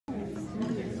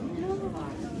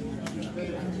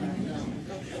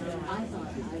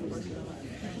Okay.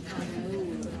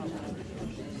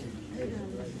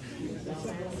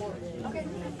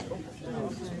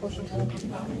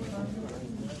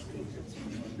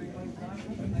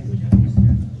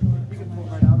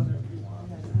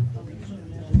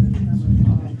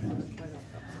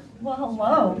 Well,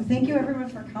 hello. Thank you everyone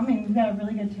for coming. We've got a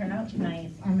really good turnout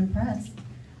tonight. I'm impressed.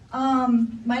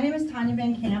 My name is Tanya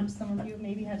Van Camp. Some of you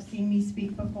maybe have seen me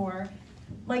speak before.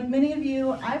 Like many of you,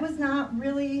 I was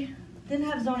didn't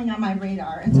have zoning on my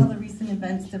radar until the recent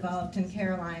events developed in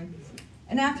Caroline.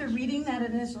 And after reading that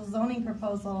initial zoning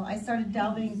proposal, I started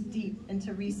delving deep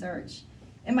into research.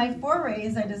 In my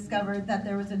forays, I discovered that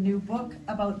there was a new book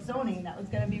about zoning that was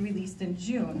going to be released in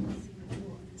June.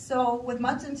 So with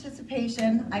much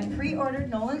anticipation, I pre-ordered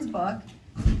Nolan's book,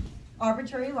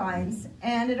 Arbitrary Lines,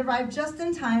 and it arrived just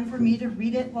in time for me to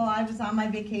read it while I was on my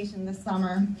vacation this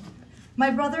summer.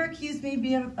 My brother accused me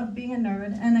of being a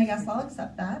nerd, and I guess I'll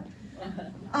accept that.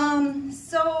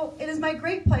 So it is my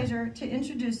great pleasure to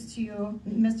introduce to you,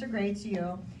 Mr. Gray to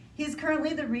you. He is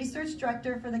currently the research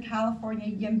director for the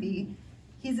California YIMBY.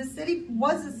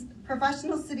 Was a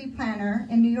professional city planner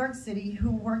in New York City who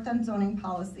worked on zoning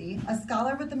policy, a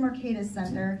scholar with the Mercatus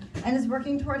Center, and is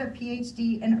working toward a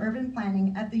PhD in urban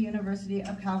planning at the University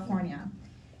of California.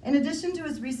 In addition to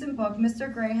his recent book,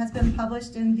 Mr. Gray has been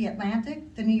published in The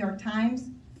Atlantic, The New York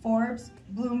Times, Forbes,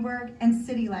 Bloomberg, and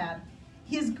City Lab.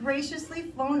 He has graciously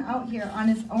flown out here on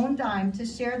his own dime to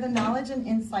share the knowledge and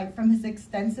insight from his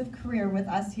extensive career with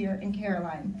us here in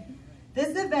Caroline.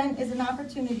 This event is an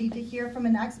opportunity to hear from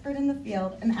an expert in the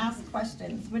field and ask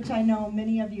questions, which I know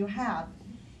many of you have.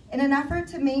 In an effort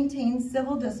to maintain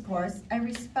civil discourse, I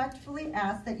respectfully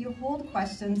ask that you hold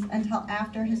questions until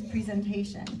after his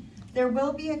presentation. There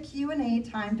will be a Q&A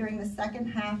time during the second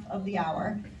half of the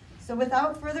hour. So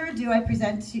without further ado, I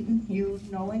present to you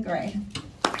Nolan Gray.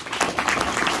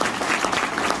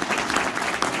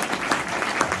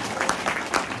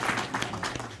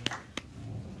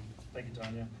 Thank you,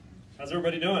 Tanya. How's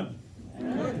everybody doing?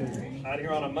 Out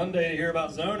here on a Monday to hear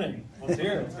about zoning. Let's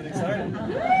hear it. Let's get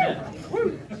excited.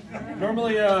 Woo.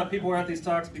 Normally, people are at these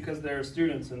talks because they're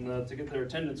students, and to get their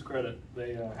attendance credit,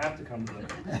 they have to come to them.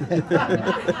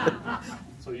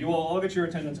 So you will all get your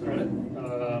attendance credit.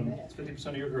 It's 50%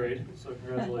 of your grade, so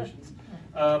congratulations.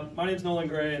 My name's Nolan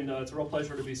Gray, and it's a real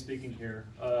pleasure to be speaking here.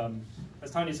 As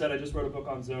Tanya said, I just wrote a book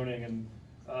on zoning, and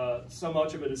so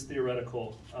much of it is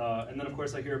theoretical. And then, of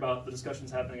course, I hear about the discussions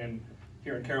happening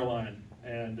here in Caroline,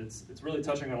 and it's really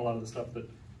touching on a lot of the stuff that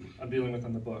I'm dealing with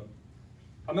in the book.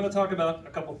 I'm going to talk about a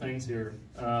couple things here.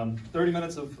 30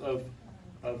 minutes of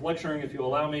lecturing, if you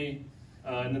allow me,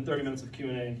 and then 30 minutes of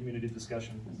Q&A and community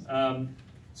discussion.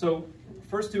 So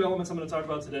first two elements I'm going to talk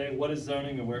about today: what is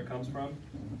zoning and where it comes from.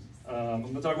 I'm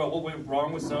going to talk about what went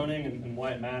wrong with zoning and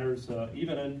why it matters,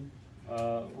 even in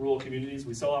rural communities.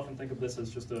 We so often think of this as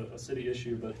just a city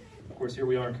issue, but of course here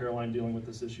we are in Caroline dealing with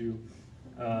this issue.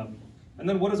 And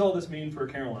then what does all this mean for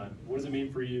Caroline? What does it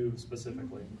mean for you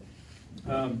specifically?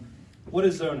 What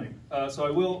is zoning? So I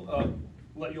will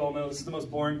let you all know this is the most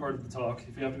boring part of the talk.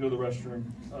 If you have to go to the restroom,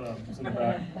 it's in the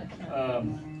back.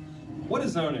 What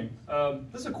is zoning?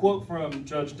 This is a quote from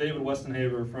Judge David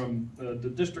Westenhaver from the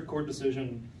District Court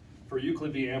decision for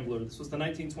Euclid v. Ambler. This was the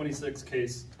 1926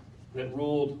 case that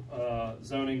ruled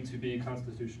zoning to be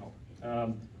constitutional.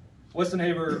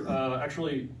 Westenhaver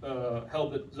actually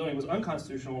held that zoning was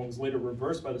unconstitutional and was later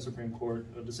reversed by the Supreme Court,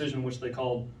 a decision which they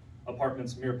called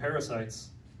apartments mere parasites.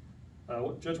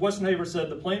 Judge Westenhaver said,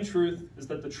 "The plain truth is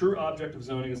that the true object of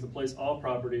zoning is to place all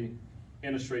property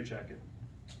in a straitjacket."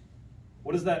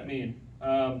 What does that mean?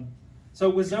 So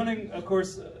with zoning, of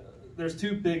course, there's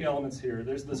two big elements here.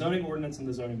 There's the zoning ordinance and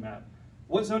the zoning map.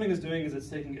 What zoning is doing is it's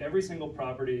taking every single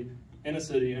property in a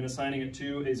city and assigning it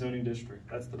to a zoning district.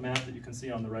 That's the map that you can see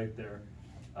on the right there.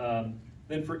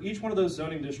 Then for each one of those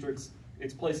zoning districts,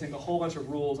 it's placing a whole bunch of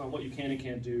rules on what you can and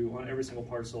can't do on every single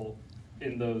parcel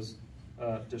in those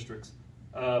districts.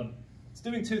 It's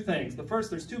doing two things. The first,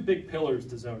 there's two big pillars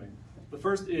to zoning. The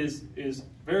first is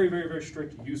very, very, very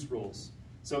strict use rules.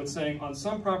 So it's saying on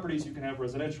some properties you can have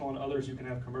residential, on others you can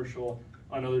have commercial,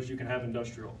 on others you can have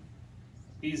industrial.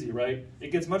 Easy, right?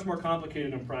 It gets much more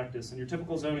complicated in practice. In your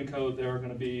typical zoning code, there are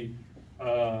going to be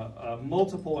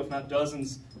multiple, if not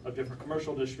dozens, of different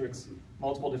commercial districts,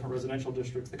 multiple different residential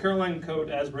districts. The Caroline Code,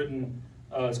 as written,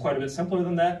 is quite a bit simpler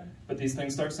than that, but these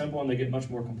things start simple and they get much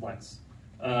more complex.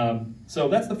 So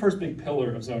that's the first big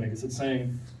pillar of zoning, is it's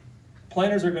saying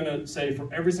planners are going to say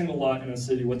for every single lot in a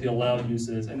city what the allowed use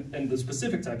is and the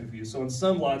specific type of use. So on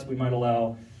some lots we might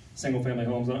allow single-family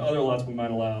homes, on other lots we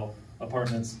might allow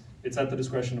apartments. It's at the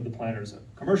discretion of the planners.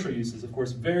 Commercial uses, of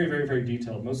course, very, very, very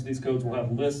detailed. Most of these codes will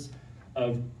have lists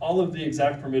of all of the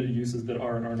exact permitted uses that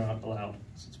are and are not allowed.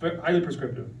 So it's very highly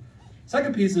prescriptive.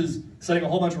 Second piece is setting a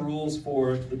whole bunch of rules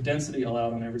for the density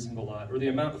allowed on every single lot, or the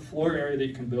amount of floor area that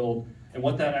you can build and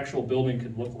what that actual building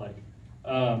could look like.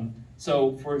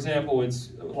 So, for example,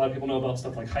 a lot of people know about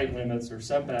stuff like height limits or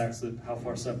setbacks, that how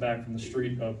far setback from the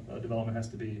street of development has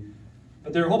to be.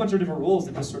 But there are a whole bunch of different rules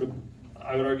that just sort of,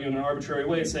 I would argue in an arbitrary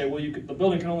way, say, well, the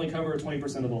building can only cover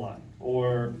 20% of the lot,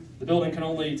 or the building can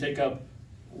only take up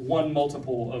one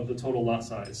multiple of the total lot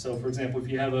size. So, for example, if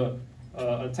you have a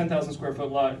 10,000 square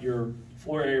foot lot, your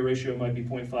floor area ratio might be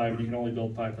 0.5, and you can only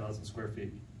build 5,000 square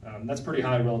feet. That's pretty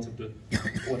high relative to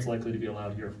what's likely to be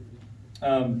allowed here.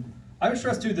 I would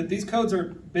stress too that these codes are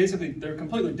basically, they're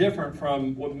completely different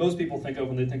from what most people think of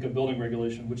when they think of building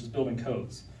regulation, which is building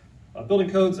codes. Building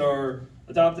codes are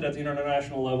adopted at the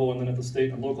international level and then at the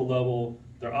state and local level.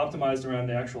 They're optimized around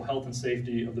the actual health and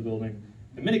safety of the building.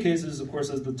 In many cases, of course,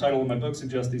 as the title of my book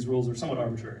suggests, these rules are somewhat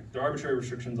arbitrary. They're arbitrary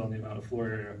restrictions on the amount of floor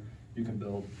area you can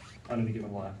build on any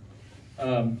given lot.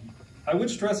 I would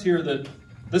stress here that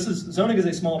zoning is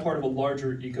a small part of a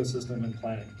larger ecosystem in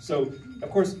planning. So, of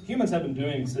course, humans have been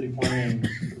doing city planning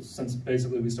since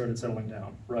basically we started settling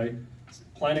down, right?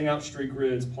 Planning out street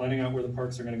grids, planning out where the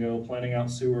parks are going to go, planning out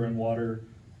sewer and water.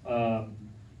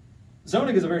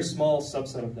 Zoning is a very small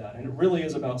subset of that, and it really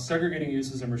is about segregating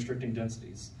uses and restricting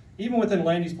densities. Even within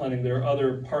land use planning, there are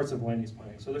other parts of land use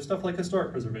planning. So there's stuff like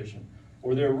historic preservation,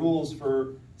 or there are rules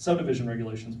for subdivision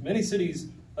regulations. Many cities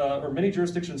or many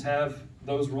jurisdictions have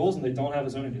those rules, and they don't have a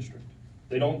zoning district.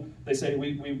 They say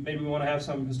maybe we want to have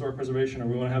some historic preservation, or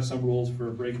we want to have some rules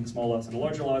for breaking small lots into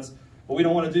larger lots, but we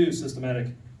don't want to do systematic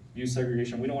use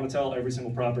segregation. We don't want to tell every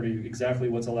single property exactly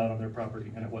what's allowed on their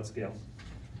property and at what scale.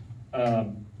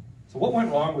 So what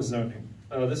went wrong with zoning?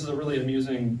 This is a really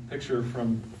amusing picture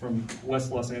from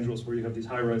West Los Angeles, where you have these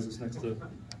high-rises next to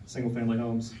single-family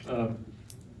homes.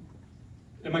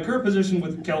 In my current position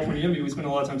with California YIMBY, we spend a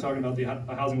lot of time talking about the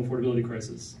housing affordability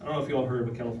crisis. I don't know if you all heard,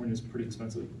 but California is pretty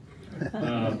expensive.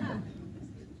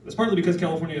 It's partly because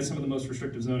California has some of the most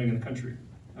restrictive zoning in the country.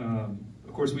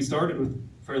 Of course, we started with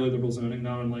fairly liberal zoning,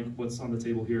 not unlike what's on the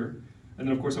table here. And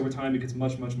then, of course, over time, it gets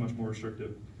much, much, much more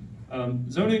restrictive.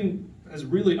 Zoning has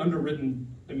really underwritten,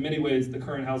 in many ways, the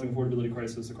current housing affordability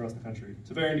crisis across the country,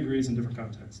 to varying degrees in different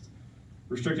contexts.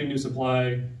 Restricting new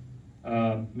supply,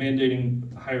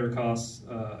 mandating higher costs,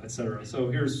 et cetera. So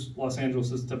here's Los Angeles,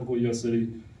 this typical US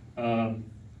city.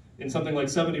 In something like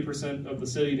 70% of the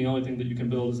city, the only thing that you can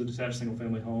build is a detached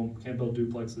single-family home. Can't build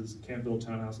duplexes, can't build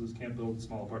townhouses, can't build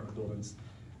small apartment buildings.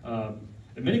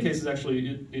 In many cases,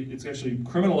 actually, it's actually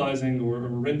criminalizing or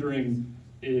rendering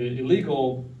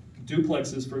illegal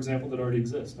duplexes, for example, that already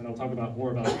exist. And I'll talk about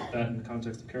more about that in the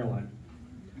context of Caroline.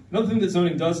 Another thing that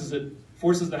zoning does is it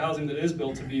forces the housing that is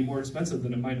built to be more expensive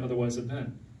than it might otherwise have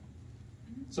been.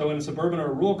 So in a suburban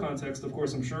or a rural context, of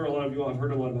course, I'm sure a lot of you all have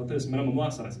heard a lot about this, minimum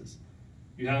lot sizes.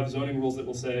 You have zoning rules that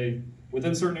will say,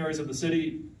 within certain areas of the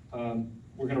city,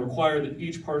 we're going to require that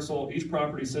each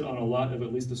property sit on a lot of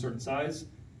at least a certain size.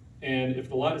 And if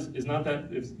the lot is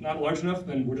not large enough,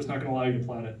 then we're just not going to allow you to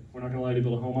plat it. We're not going to allow you to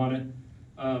build a home on it.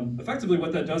 Effectively,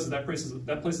 what that does is that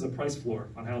places a price floor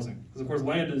on housing. Because, of course,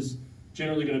 land is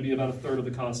generally going to be about a third of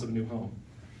the cost of a new home.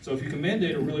 So if you can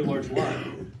mandate a really large lot,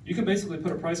 you can basically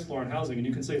put a price floor on housing, and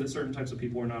you can say that certain types of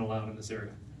people are not allowed in this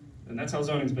area. And that's how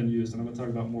zoning's been used, and I'm going to talk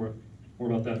about more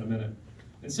about that in a minute.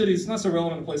 In cities, it's not so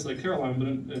relevant in a place like Caroline, but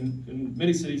in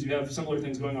many cities you have similar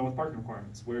things going on with parking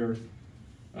requirements, where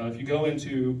if you go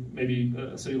into maybe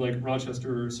a city like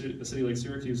Rochester or a city like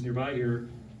Syracuse nearby here,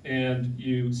 and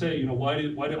you say, why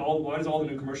does all the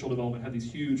new commercial development have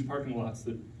these huge parking lots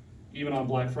that even on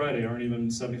Black Friday aren't even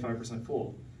 75%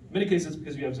 full? In many cases,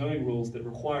 because you have zoning rules that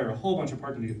require a whole bunch of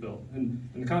parking to get built. And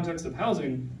in the context of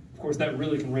housing, of course, that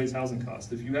really can raise housing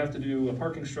costs. If you have to do a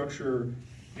parking structure,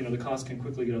 the cost can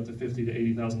quickly get up to $50,000 to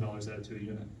 $80,000 added to a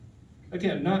unit.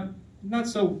 Again, not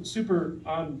so super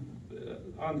on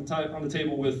the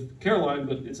table with Caroline,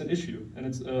 but it's an issue, and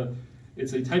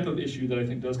it's a type of issue that I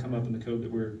think does come up in the code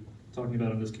that we're talking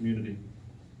about in this community.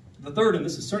 The third, and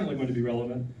this is certainly going to be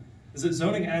relevant, is that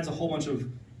zoning adds a whole bunch of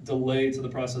delay to the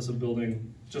process of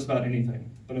building just about anything.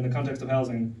 But in the context of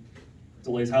housing,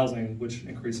 delays housing, which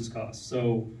increases costs.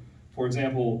 So, for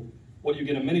example, what you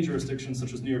get in many jurisdictions,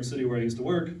 such as New York City, where I used to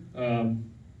work, the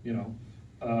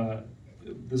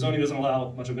zoning doesn't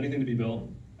allow much of anything to be built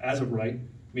as of right,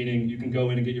 meaning you can go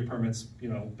in and get your permits,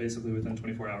 basically within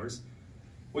 24 hours.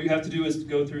 What you have to do is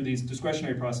go through these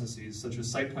discretionary processes, such as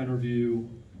site plan review,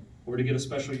 or to get a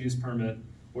special use permit,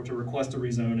 or to request a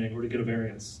rezoning, or to get a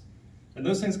variance. And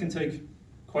those things can take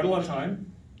quite a lot of time.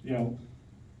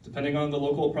 Depending on the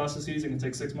local processes, it can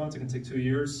take 6 months, it can take 2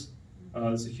 years.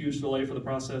 It's a huge delay for the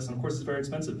process, and of course it's very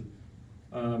expensive.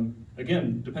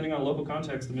 Again, depending on local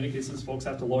context, in many cases folks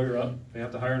have to lawyer up, they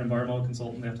have to hire an environmental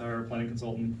consultant, they have to hire a planning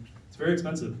consultant. It's very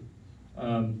expensive.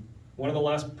 One of the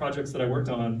last projects that I worked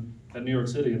on at New York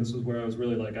City, and this was where I was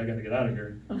really like, I gotta get out of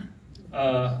here.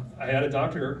 I had a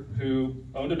doctor who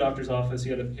owned a doctor's office.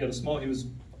 He was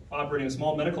operating a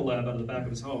small medical lab out of the back of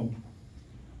his home,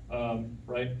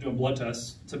 right, doing blood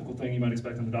tests, typical thing you might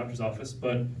expect in the doctor's office.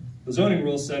 But the zoning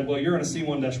rules said, well, you're in a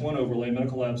C1-1 overlay,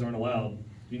 medical labs aren't allowed.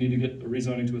 You need to get a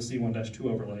rezoning to a C1-2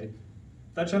 overlay.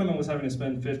 That gentleman was having to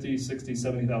spend $50,000,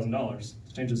 $60,000, $70,000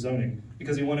 to change his zoning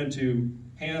because he wanted to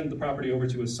hand the property over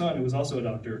to his son, who was also a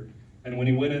doctor. And when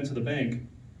he went into the bank and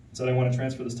said, I want to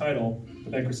transfer this title, the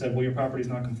banker said, well, your property's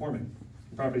not conforming.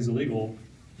 Your property's illegal.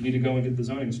 You need to go and get the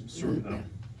zoning sorted out.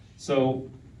 So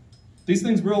these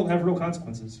things have real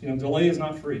consequences. You know, delay is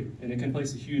not free, and it can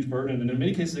place a huge burden. And in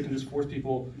many cases, it can just force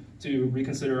people to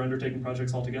reconsider undertaking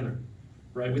projects altogether.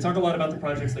 Right? We talk a lot about the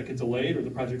projects that get delayed or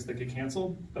the projects that get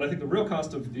canceled, but I think the real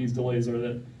cost of these delays are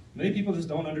that many people just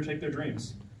don't undertake their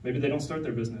dreams. Maybe they don't start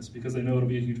their business because they know it'll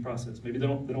be a huge process. Maybe they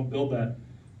don't build that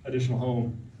additional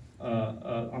home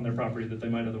on their property that they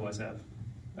might otherwise have.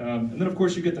 And then of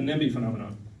course you get the NIMBY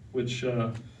phenomenon, which,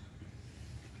 oh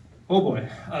boy.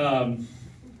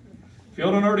 If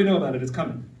y'all don't already know about it, it's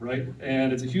coming, right?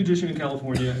 And it's a huge issue in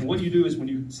California, and what you do is when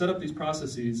you set up these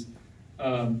processes,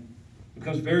 it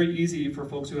becomes very easy for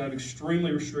folks who have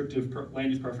extremely restrictive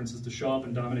land use preferences to show up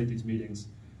and dominate these meetings.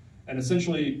 And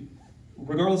essentially,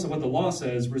 regardless of what the law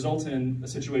says, results in a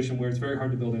situation where it's very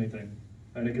hard to build anything.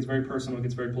 And it gets very personal, it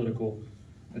gets very political,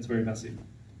 it's very messy.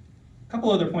 A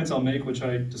couple other points I'll make, which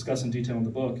I discuss in detail in the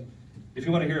book. If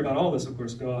you want to hear about all this, of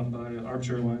course, go out and buy an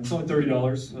arbitrary line. It's only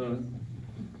 $30.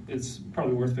 It's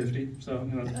probably worth $50, so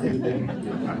you know, it's a pretty good deal.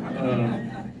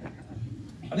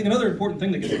 I think another important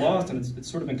thing that gets lost, and it's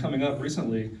sort of been coming up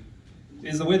recently,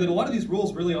 is the way that a lot of these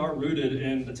rules really are rooted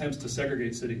in attempts to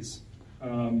segregate cities.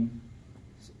 In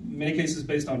many cases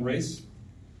based on race,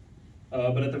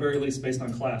 but at the very least based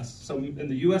on class. So in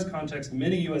the US context,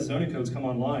 many US zoning codes come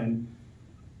online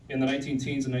in the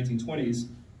 19-teens and 1920s.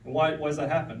 And why does that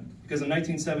happen? Because in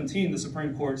 1917, the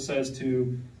Supreme Court says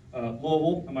to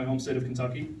Louisville, in my home state of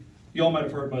Kentucky, you all might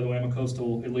have heard, by the way, I'm a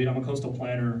coastal elite, I'm a coastal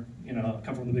planner, you know, I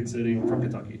come from the big city, I'm from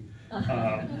Kentucky.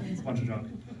 It's a bunch of junk.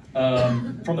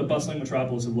 From the bustling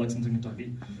metropolis of Lexington,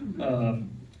 Kentucky.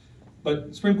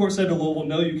 But Supreme Court said to Louisville,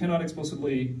 no, you cannot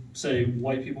explicitly say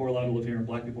white people are allowed to live here and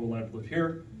black people are allowed to live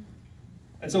here.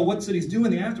 And so what cities do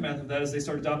in the aftermath of that is they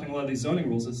start adopting a lot of these zoning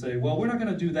rules that say, well, we're not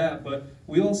going to do that, but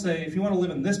we all say if you want to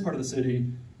live in this part of the city,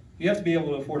 you have to be able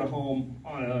to afford a home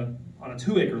on a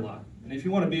 2-acre lot. And if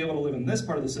you want to be able to live in this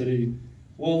part of the city,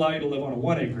 we'll allow you to live on a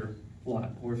 1-acre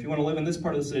lot. Or if you want to live in this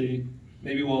part of the city,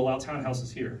 maybe we'll allow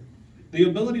townhouses here. The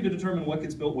ability to determine what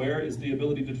gets built where is the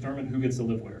ability to determine who gets to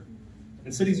live where.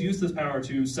 And cities use this power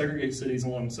to segregate cities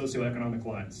along socioeconomic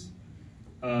lines.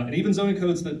 And even zoning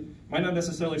codes that might not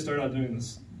necessarily start out doing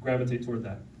this gravitate toward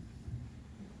that.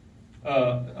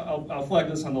 I'll flag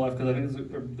this on the left because I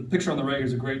think the picture on the right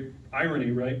is a great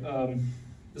irony, right?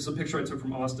 This is a picture I took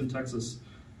from Austin, Texas.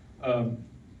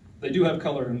 They do have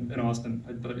color in Austin,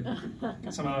 but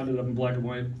it somehow ended up in black and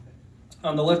white.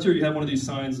 On the left here, you have one of these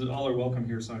signs, that all are welcome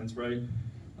here signs, right?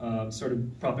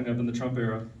 Started popping up in the Trump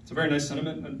era. It's a very nice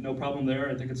sentiment, no problem there.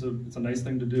 I think it's a nice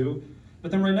thing to do.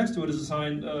 But then right next to it is a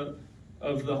sign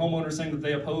of the homeowner saying that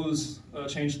they oppose a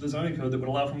change to the zoning code that would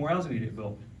allow for more housing to get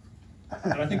built.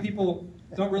 And I think people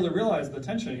don't really realize the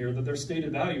tension here, that their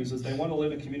stated values is they want to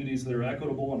live in communities that are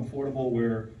equitable and affordable,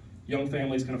 where young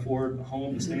families can afford a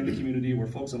home to stay in the community, where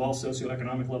folks of all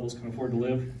socioeconomic levels can afford to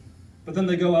live. But then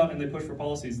they go out and they push for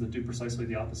policies that do precisely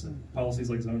the opposite, policies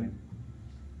like zoning.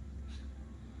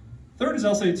 Third is,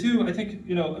 I'll say too, I think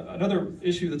another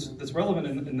issue that's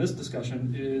relevant in this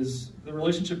discussion is the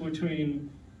relationship between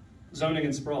zoning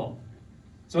and sprawl.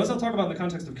 So as I'll talk about in the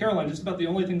context of Caroline, just about the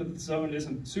only thing that the zone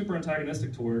isn't super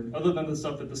antagonistic toward, other than the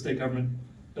stuff that the state government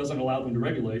doesn't allow them to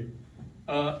regulate,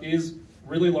 is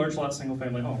really large lot single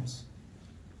family homes.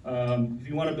 If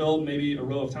you want to build maybe a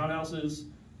row of townhouses,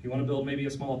 if you want to build maybe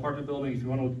a small apartment building, if you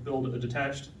want to build a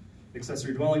detached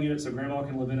accessory dwelling unit so grandma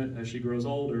can live in it as she grows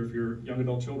old, or if your young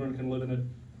adult children can live in it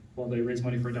while they raise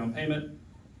money for a down payment,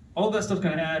 all of that stuff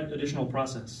can add additional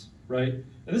process, right?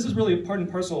 And this is really a part and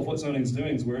parcel of what zoning is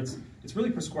doing, is where it's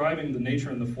really prescribing the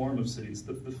nature and the form of cities,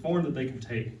 the form that they can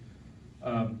take.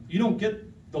 You don't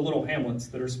get the little hamlets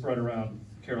that are spread around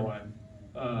Caroline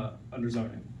under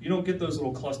zoning. You don't get those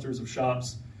little clusters of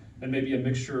shops and maybe a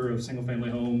mixture of single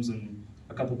family homes and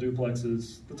a couple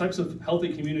duplexes, the types of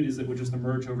healthy communities that would just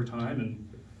emerge over time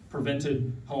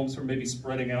prevented homes from maybe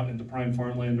spreading out into prime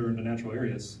farmland or into natural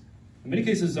areas. In many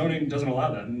cases, zoning doesn't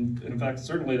allow that, and in fact,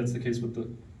 certainly that's the case with the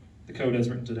code as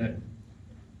written today.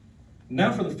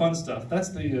 Now for the fun stuff. That's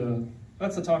the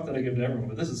talk that I give to everyone,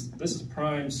 but this is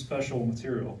prime special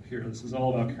material here. This is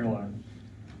all about Caroline.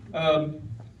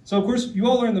 So of course, you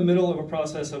all are in the middle of a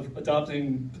process of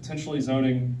adopting potentially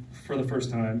zoning for the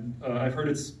first time. I've heard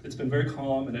it's been very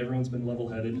calm and everyone's been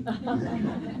level-headed.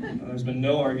 There's been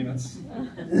no arguments.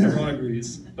 Everyone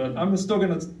agrees. But I'm still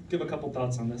going to give a couple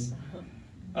thoughts on this.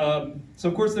 So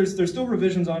of course, there's still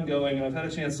revisions ongoing, and I've had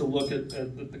a chance to look at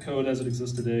the code as it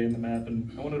exists today in the map,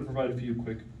 and I wanted to provide a few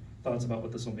quick thoughts about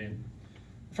what this will mean.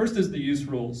 First is the use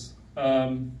rules. As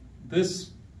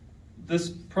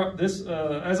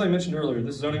I mentioned earlier,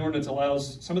 this zoning ordinance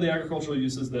allows some of the agricultural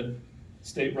uses that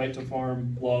state right to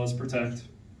farm laws protect.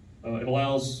 It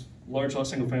allows large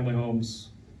single-family homes,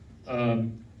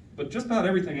 but just about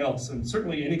everything else, and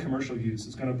certainly any commercial use,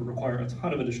 is going to require a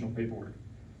ton of additional paperwork.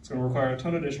 It's going to require a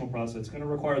ton of additional process. It's going to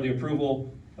require the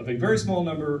approval of a very small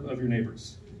number of your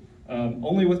neighbors,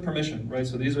 only with permission, right?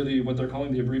 So these are what they're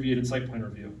calling the abbreviated site plan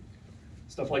review.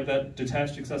 Stuff like that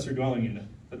detached accessory dwelling unit,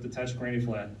 that detached granny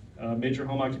flat, major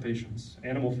home occupations,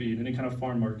 animal feed, any kind of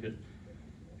farm market.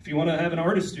 If you want to have an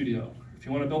artist studio, if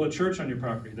you want to build a church on your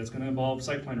property, that's going to involve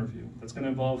site plan review. That's going to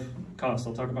involve cost.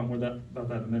 I'll talk about more about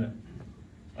that in a minute.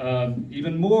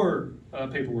 Even more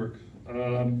paperwork.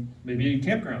 Maybe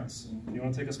campgrounds. You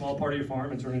want to take a small part of your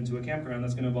farm and turn it into a campground,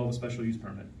 that's going to involve a special use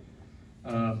permit.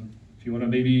 If you want to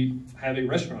maybe have a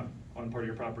restaurant on part of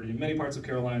your property, in many parts of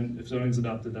Caroline, if zoning is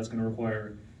adopted, that's going to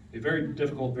require a very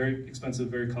difficult, very expensive,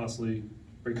 very costly,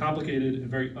 very complicated, and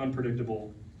very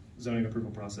unpredictable zoning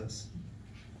approval process.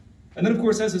 And then, of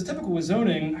course, as is typical with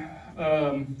zoning,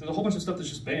 there's a whole bunch of stuff that's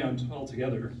just banned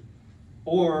altogether,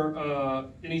 or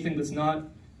anything that's not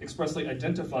expressly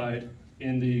identified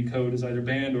in the code is either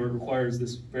banned or requires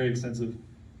this very extensive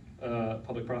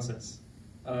public process.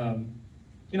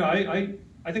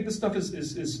 I think this stuff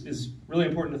is really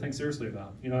important to think seriously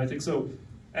about. I think so.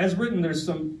 As written, there's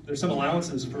some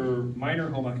allowances for minor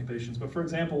home occupations, but for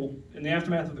example, in the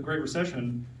aftermath of the Great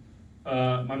Recession,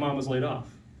 my mom was laid off,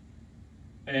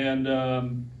 and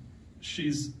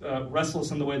she's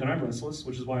restless in the way that I'm restless,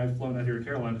 which is why I've flown out here to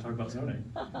Caroline to talk about zoning.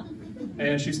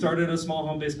 And she started a small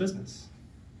home-based business.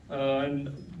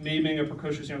 And me being a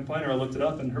precocious young planner, I looked it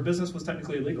up, and her business was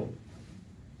technically illegal.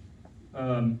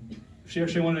 If she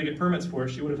actually wanted to get permits for it,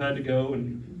 she would have had to go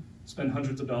and spend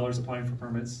hundreds of dollars applying for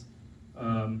permits.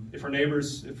 If her and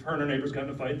her neighbors got in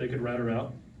a fight, they could rat her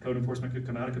out. Code enforcement could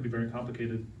come out. It could be very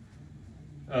complicated.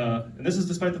 And this is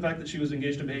despite the fact that she was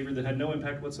engaged in behavior that had no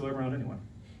impact whatsoever on anyone.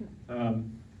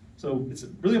 So it's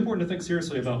really important to think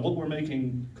seriously about what we're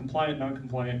making compliant,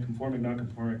 non-compliant, conforming,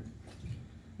 non-conforming.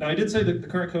 Now, I did say that the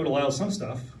current code allows some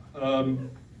stuff.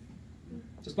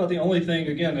 Just about the only thing,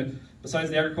 again, besides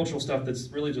the agricultural stuff that's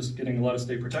really just getting a lot of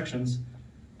state protections,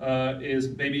 is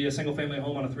maybe a single-family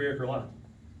home on a 3-acre lot.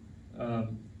 I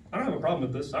don't have a problem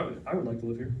with this. I would like to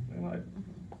live here.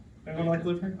 Anyone like to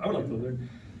live here? I would like to live there.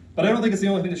 But I don't think it's the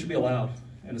only thing that should be allowed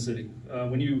in a city.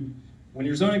 When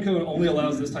your zoning code only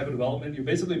allows this type of development, you're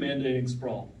basically mandating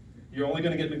sprawl. You're only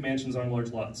going to get McMansions on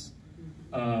large lots.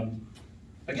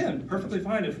 Again, perfectly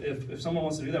fine if someone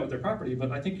wants to do that with their property,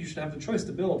 but I think you should have the choice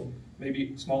to build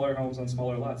maybe smaller homes on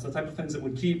smaller lots, the type of things that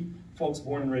would keep folks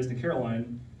born and raised in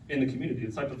Caroline in the community,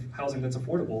 the type of housing that's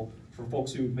affordable for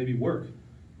folks who maybe work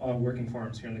on working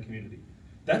farms here in the community.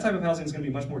 That type of housing is going to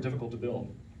be much more difficult to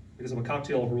build because of a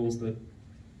cocktail of rules that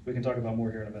we can talk about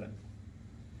more here in a minute.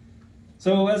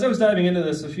 So as I was diving into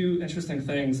this, a few interesting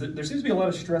things. There seems to be a lot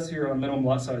of stress here on minimum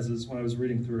lot sizes when I was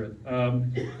reading through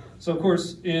it. So of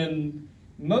course, in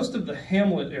most of the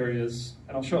hamlet areas,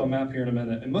 and I'll show a map here in a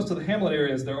minute, in most of the hamlet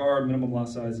areas there are minimum lot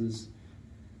sizes.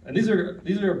 And these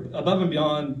are above and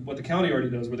beyond what the county already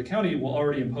does, where the county will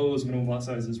already impose minimum lot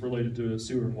sizes related to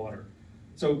sewer and water.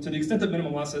 So to the extent that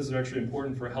minimum lot sizes are actually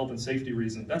important for a health and safety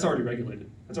reason, that's already regulated.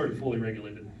 That's already fully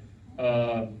regulated.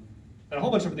 And a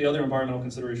whole bunch of the other environmental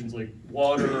considerations like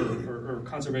water or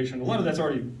conservation, a lot of that's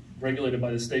already regulated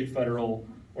by the state, federal,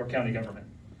 or county government.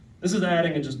 This is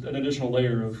adding just an additional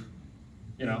layer of,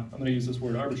 I'm going to use this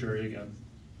word arbitrary again,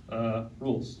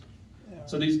 rules. Yeah.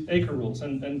 So these acre rules,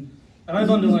 and I've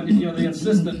underlined, they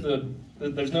insist that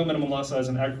there's no minimum lot size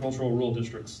in agricultural rural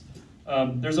districts.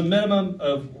 There's a minimum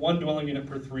of 1 dwelling unit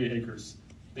per 3 acres.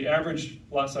 The average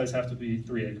lot size has to be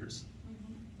 3 acres.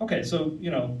 Okay, so,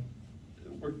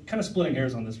 we're kind of splitting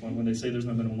hairs on this one when they say there's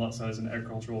no minimum lot size in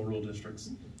agricultural rural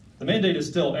districts. The mandate is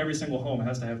still every single home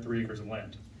has to have 3 acres of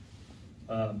land.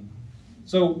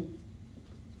 So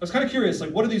was kind of curious,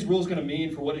 like, what are these rules going to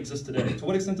mean for what exists today? To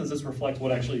what extent does this reflect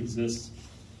what actually exists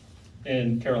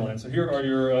in Caroline? So here are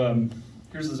your,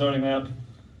 here's the zoning map.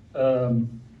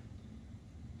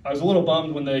 I was a little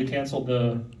bummed when they canceled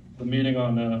the meeting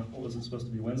on, what was it supposed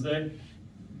to be, Wednesday?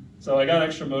 So I got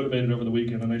extra motivated over the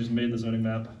weekend and I just made the zoning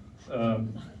map.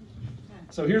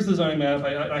 So here's the zoning map.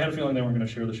 I had a feeling they weren't going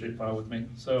to share the shapefile with me,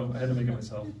 so I had to make it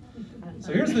myself.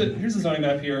 So here's the zoning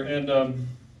map here, and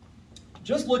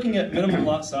just looking at minimum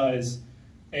lot size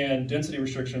and density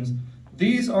restrictions,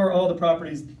 these are all the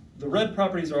properties, the red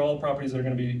properties are all the properties that are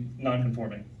going to be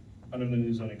non-conforming under the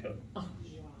new zoning code.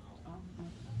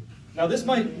 Now this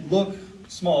might look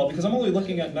small because I'm only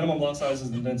looking at minimum lot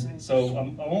sizes and density, so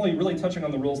I'm only really touching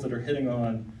on the rules that are hitting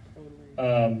on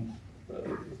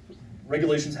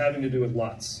regulations having to do with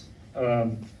lots.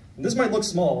 And this might look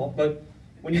small, but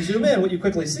when you zoom in, what you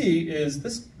quickly see is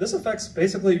this affects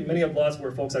basically many of lots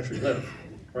where folks actually live,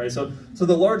 right? So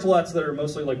the large lots that are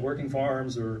mostly like working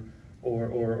farms or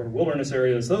wilderness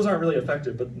areas, those aren't really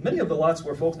affected, but many of the lots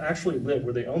where folks actually live,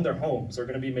 where they own their homes, are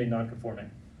going to be made non-conforming.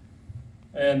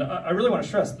 And I really want to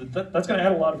stress that that's going to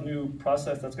add a lot of new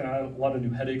process, that's going to add a lot of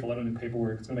new headache, a lot of new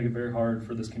paperwork. It's going to make it very hard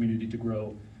for this community to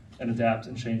grow and adapt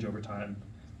and change over time.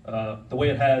 The way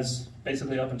it has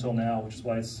basically up until now, which is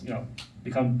why it's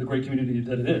become the great community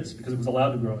that it is, because it was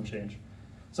allowed to grow and change.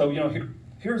 So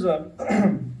here's a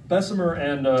Bessemer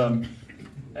and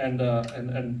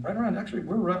right around, actually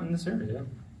we're right in this area.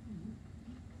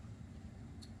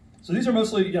 So these are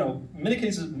mostly, in many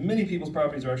cases, many people's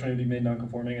properties are actually going to be made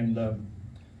non-conforming, and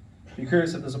if you're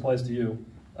curious if this applies to you,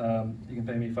 you can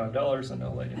pay me $5 and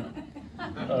I'll let you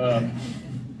know.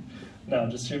 No,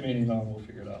 just shoot me an email and we'll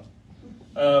figure it out.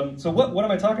 So what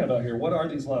am I talking about here? What are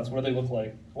these lots? What do they look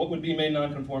like? What would be made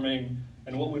non-conforming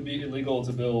and what would be illegal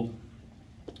to build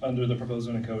under the proposed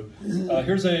zoning code?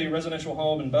 Here's a residential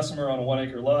home in Bessemer on a 1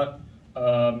 acre lot,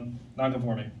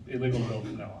 non-conforming, illegal to build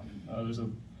from now on. There's a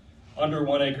under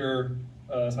 1 acre,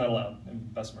 it's not allowed in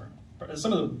Bessemer. It's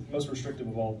some of the most restrictive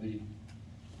of all the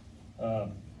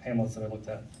hamlets that I looked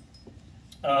at.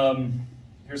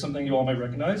 Here's something you all might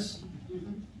recognize.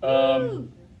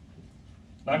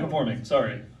 Non-conforming,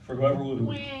 sorry, for whoever would.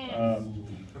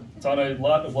 It's on a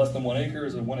lot of less than 1 acre,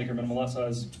 it's a 1 acre minimum lot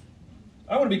size.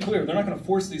 I want to be clear, they're not going to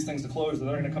force these things to close, they're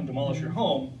not going to come demolish your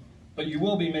home, but you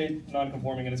will be made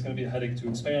non-conforming and it's going to be a headache to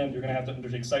expand. You're going to have to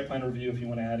undertake site plan review if you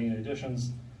want to add any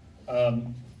additions. You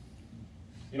don't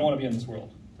want to be in this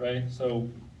world, right? So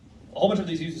a whole bunch of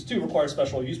these uses too require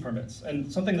special use permits.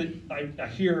 And something that I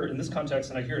hear in this context,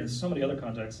 and I hear in so many other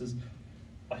contexts, is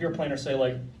I hear planners say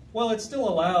like, well, it's still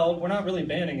allowed, we're not really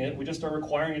banning it, we just are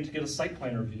requiring it to get a site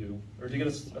plan review or to get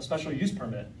a special use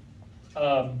permit.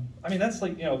 I mean, that's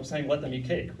like, saying let them eat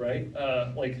cake, right?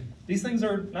 Like, these things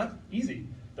are not easy.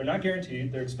 They're not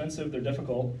guaranteed, they're expensive, they're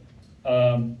difficult.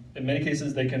 In many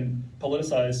cases, they can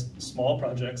politicize small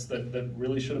projects that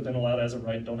really should have been allowed as a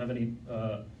right, don't have any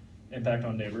impact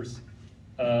on neighbors.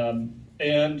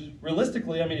 And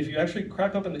realistically, I mean, if you actually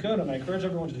crack open the code, and I encourage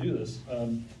everyone to do this,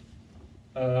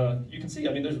 you can see,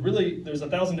 I mean, there's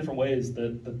 1,000 different ways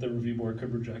that the review board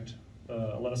could reject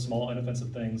a lot of small,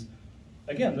 inoffensive things.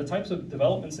 Again, the types of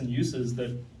developments and uses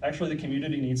that actually the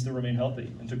community needs to remain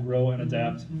healthy and to grow and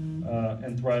adapt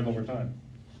and thrive over time.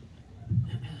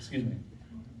 Excuse me.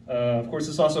 Of course,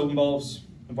 this also involves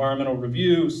environmental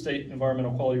review, State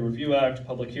Environmental Quality Review Act,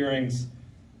 public hearings.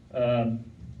 You don't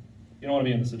want to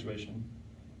be in this situation.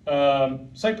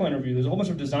 Site plan review, there's a whole bunch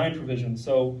of design provisions.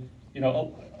 So,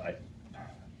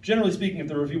 generally speaking, if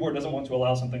the review board doesn't want to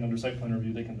allow something under site plan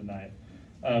review, they can deny it.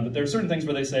 But there are certain things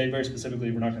where they say very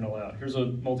specifically we're not going to allow it. Here's a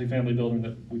multifamily building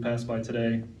that we passed by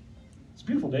today. It's a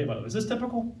beautiful day, by the way. Is this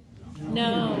typical?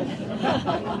 No.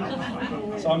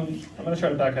 So I'm going to try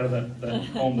to back out of that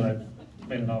home that I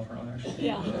made an offer on, actually.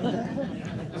 Yeah.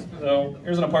 So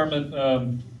here's an apartment.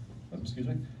 Excuse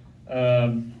me.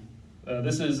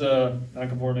 This is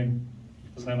non-conforming.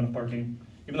 Doesn't have enough parking,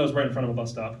 even though it's right in front of a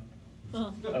bus stop.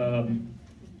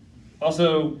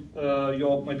 Also, you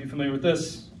all might be familiar with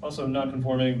this. Also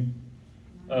non-conforming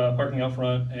parking out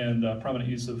front and prominent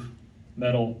use of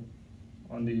metal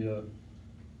on the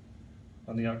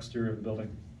exterior of the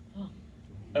building.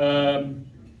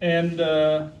 And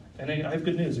I have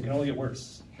good news. It can only get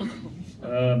worse.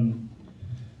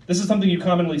 This is something you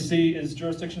commonly see is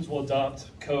jurisdictions will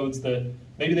adopt codes that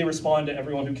maybe they respond to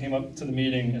everyone who came up to the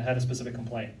meeting and had a specific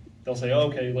complaint. They'll say, oh,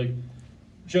 okay, like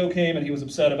Joe came and he was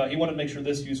upset about, he wanted to make sure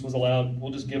this use was allowed.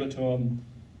 We'll just give it to him.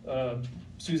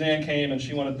 Suzanne came and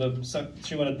she wanted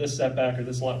this setback or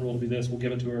this lot rule to be this. We'll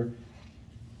give it to her.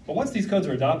 But once these codes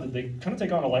are adopted, they kind of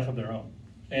take on a life of their own,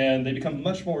 and they become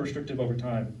much more restrictive over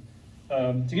time.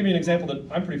 To give you an example that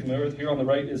I'm pretty familiar with, here on the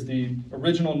right is the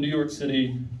original New York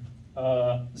City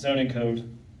zoning code.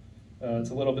 It's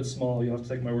a little bit small, you'll have to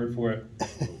take my word for it.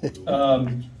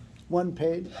 1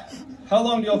 page. How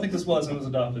long do y'all think this was when it was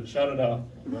adopted? Shout it out.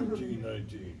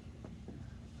 1919.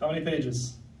 How many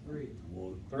pages? 3.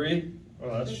 3?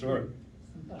 Oh, that's short.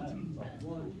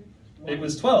 It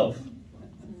was 12. It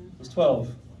was 12.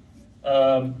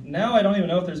 Now I don't even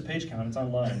know if there's a page count. It's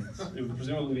online. It would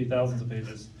presumably be thousands of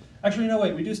pages. Actually, no,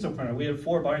 wait, we do still print it. We have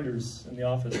 4 binders in the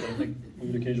office that I think we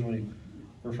would occasionally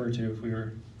refer to if we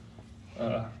were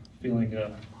feeling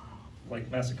like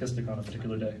masochistic on a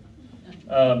particular day.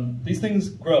 These things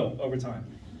grow over time.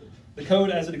 The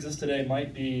code as it exists today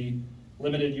might be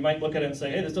limited. You might look at it and say,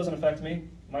 hey, this doesn't affect me.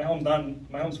 My home's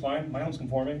fine. My home's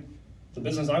conforming. The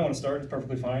business I want to start is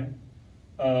perfectly fine.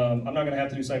 I'm not going to have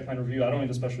to do site plan review. I don't need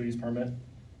a special use permit.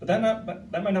 But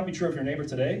that might not be true of your neighbor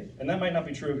today, and that might not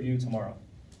be true of you tomorrow.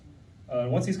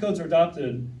 Once these codes are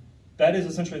adopted, that is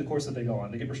essentially the course that they go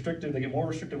on. They get restrictive, they get more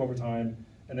restrictive over time,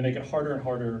 and they make it harder and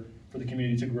harder for the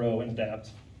community to grow and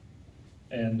adapt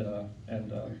and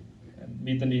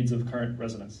meet the needs of current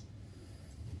residents.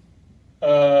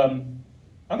 I'm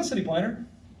a city planner.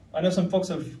 I know some folks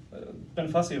have been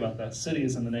fussy about that. City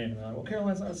is in the name. Well,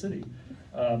 Caroline's not a city.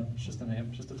 It's just a name,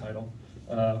 it's just a title.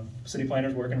 City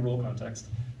planners work in a rural context.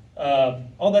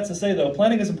 All that to say, though,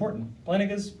 planning is important. Planning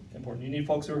is important. You need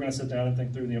folks who are going to sit down and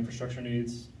think through the infrastructure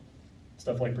needs,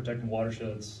 stuff like protecting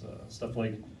watersheds, stuff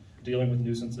like dealing with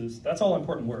nuisances. That's all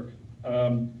important work.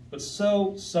 But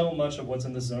so much of what's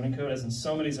in this zoning code, as in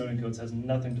so many zoning codes, has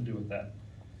nothing to do with that.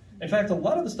 In fact, a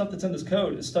lot of the stuff that's in this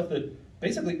code is stuff that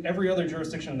basically every other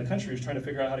jurisdiction in the country is trying to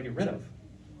figure out how to get rid of.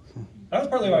 That was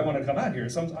partly why I wanted to come out here.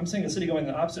 So I'm seeing a city going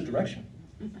in the opposite direction,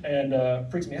 and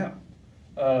freaks me out.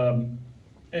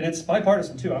 And it's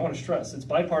bipartisan too. I want to stress it's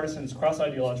bipartisan. It's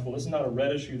cross-ideological. This is not a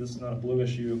red issue. This is not a blue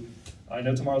issue. I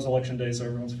know tomorrow's election day, so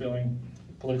everyone's feeling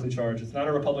politically charged. It's not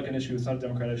a Republican issue. It's not a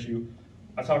Democrat issue.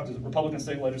 I've talked to Republican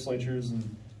state legislatures and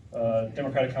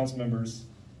Democratic council members,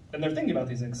 and they're thinking about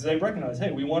these things because they recognize,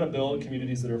 hey, we want to build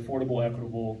communities that are affordable,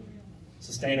 equitable,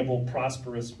 sustainable,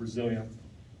 prosperous, resilient.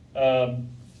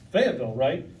 Fayetteville,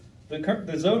 right? The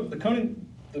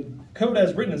code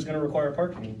as written is going to require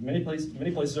parking. Many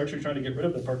places are actually trying to get rid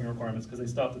of the parking requirements because they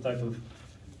stop the type of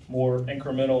more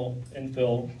incremental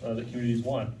infill that communities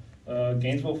want.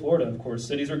 Gainesville, Florida, of course,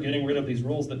 cities are getting rid of these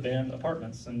rules that ban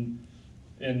apartments. And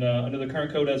under the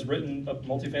current code as written, a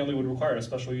multifamily would require a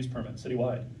special use permit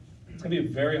citywide. It's going to be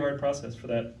a very hard process for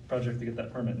that project to get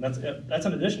that permit. And that's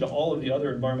in addition to all of the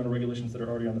other environmental regulations that are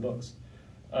already on the books.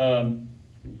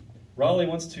 Raleigh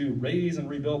wants to raise and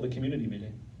rebuild the community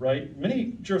meeting, right?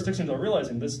 Many jurisdictions are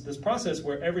realizing this process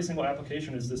where every single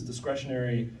application is this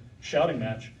discretionary shouting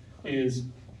match is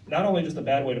not only just a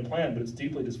bad way to plan, but it's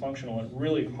deeply dysfunctional and it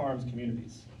really harms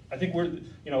communities. I think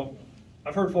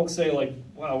I've heard folks say like,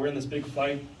 wow, we're in this big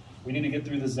fight. We need to get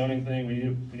through this zoning thing. We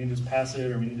need to just pass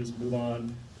it or we need to just move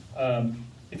on.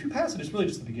 If you pass it, it's really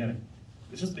just the beginning.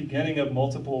 It's just the beginning of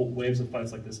multiple waves of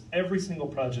fights like this. Every single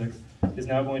project is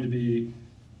now going to be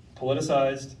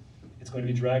politicized, it's going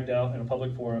to be dragged out in a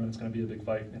public forum, and it's going to be a big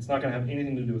fight. It's not going to have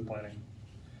anything to do with planning.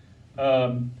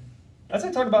 As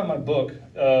I talk about in my book,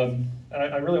 and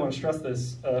I really want to stress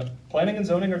this, planning and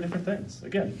zoning are different things.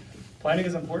 Again, planning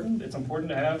is important. It's important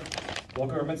to have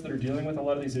local governments that are dealing with a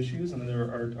lot of these issues and that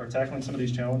are tackling some of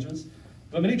these challenges.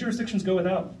 But many jurisdictions go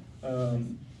without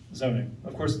zoning.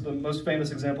 Of course, the most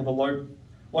famous example, the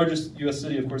largest U.S.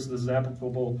 city, of course, this is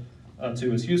applicable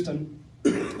to is Houston.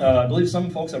 I believe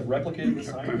some folks have replicated the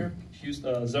sign here.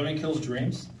 Zoning kills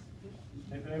dreams.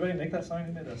 Anybody make that sign?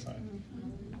 Who made that sign?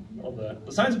 Love that.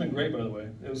 The signs have been great, by the way.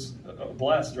 It was a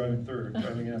blast driving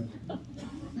in.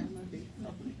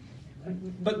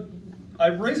 But I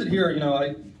raise it here,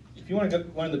 if you want to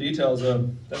go into the details,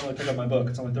 definitely pick up my book.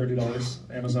 It's only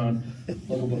 $30, Amazon,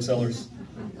 local booksellers.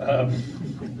 Got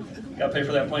to pay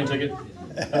for that plane ticket.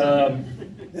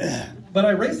 But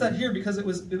I raised that here because it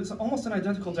was almost an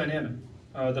identical dynamic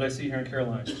that I see here in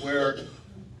Caroline, where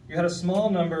you had a small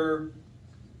number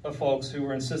of folks who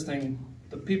were insisting,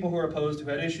 the people who are opposed, who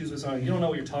had issues with zoning, you don't know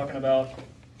what you're talking about.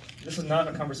 This is not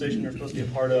a conversation you're supposed to be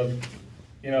a part of.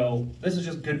 This is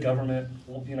just good government.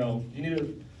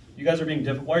 You guys are being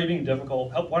difficult. Why are you being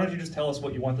difficult? Why don't you just tell us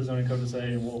what you want the zoning code to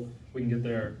say, and we can get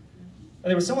there. And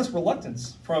there was so much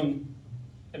reluctance from,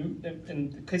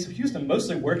 in the case of Houston,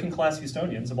 mostly working class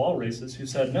Houstonians of all races who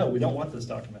said, no, we don't want this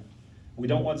document. We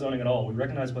don't want zoning at all. We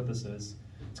recognize what this is.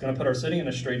 It's going to put our city in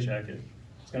a straitjacket.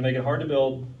 It's going to make it hard to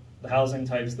build the housing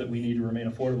types that we need to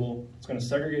remain affordable. It's going to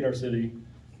segregate our city.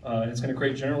 And it's going to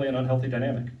create generally an unhealthy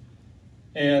dynamic.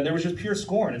 And there was just pure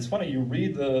scorn. It's funny, you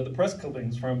read the press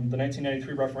clippings from the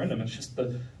 1993 referendum, it's just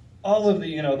all of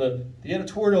the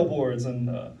editorial boards and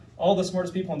all the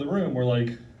smartest people in the room were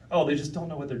like, oh, they just don't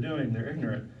know what they're doing, they're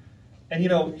ignorant. And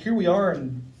here we are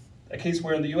in a case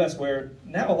where in the US where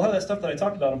now a lot of that stuff that I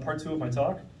talked about in part 2 of my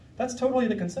talk, that's totally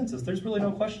the consensus. There's really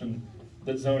no question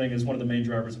that zoning is one of the main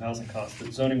drivers of housing costs,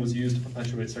 that zoning was used to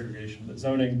perpetuate segregation, that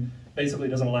zoning basically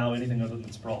doesn't allow anything other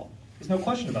than sprawl. There's no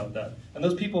question about that. And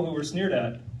those people who were sneered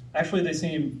at, actually they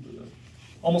seem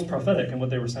almost prophetic in what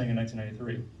they were saying in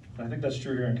 1993. And I think that's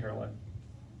true here in Caroline.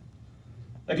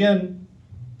 Again,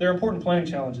 there are important planning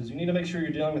challenges. You need to make sure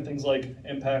you're dealing with things like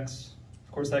impacts.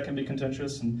 Of course, that can be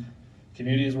contentious in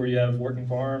communities where you have working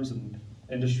farms and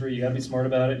industry. You gotta be smart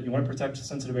about it. You wanna protect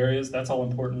sensitive areas, that's all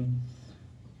important.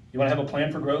 You wanna have a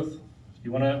plan for growth.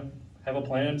 You wanna have a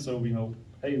plan so,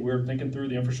 hey, we're thinking through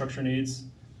the infrastructure needs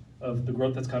of the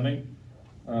growth that's coming.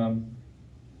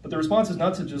 But the response is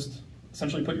not to just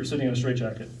essentially put your city in a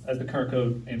straitjacket, as the current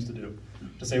code aims to do.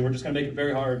 To say we're just gonna make it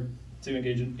very hard to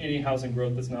engage in any housing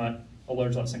growth that's not a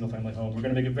large lot single family home. We're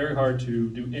gonna make it very hard to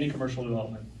do any commercial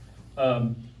development.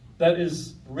 That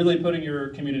is really putting your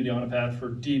community on a path for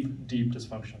deep, deep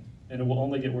dysfunction, and it will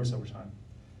only get worse over time.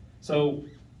 So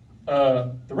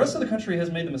the rest of the country has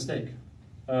made the mistake,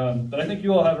 but I think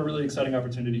you all have a really exciting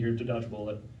opportunity here to dodge a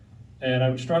bullet, and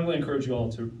I would strongly encourage you all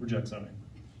to reject zoning.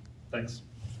 Thanks.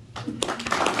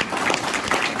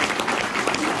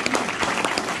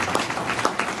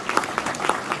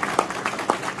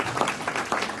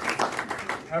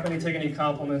 Happy to take any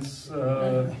compliments,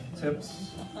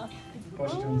 tips,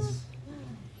 questions.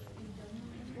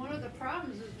 One of the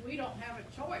problems is we don't have a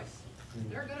choice.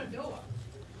 They're going to do it.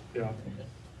 Yeah.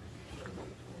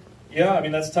 Yeah, I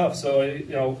mean, that's tough.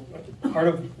 So, part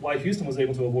of why Houston was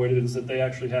able to avoid it is that they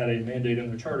actually had a mandate in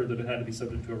their charter that it had to be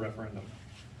subject to a referendum.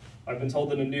 I've been told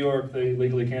that in New York they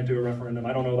legally can't do a referendum.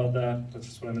 I don't know about that. That's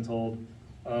just what I've been told.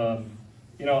 I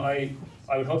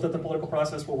would hope that the political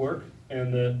process will work,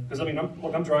 and because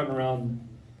I'm driving around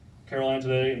Caroline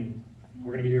today, and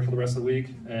we're going to be here for the rest of the week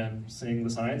and seeing the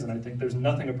signs, and I think there's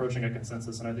nothing approaching a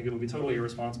consensus, and I think it would be totally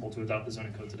irresponsible to adopt the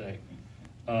zoning code today.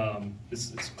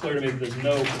 It's clear to me that there's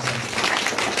no consensus.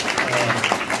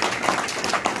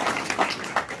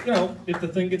 If the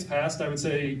thing gets passed, I would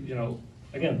say,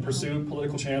 again, pursue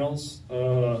political channels,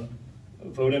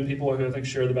 vote in people who I think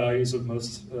share the values of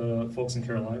most folks in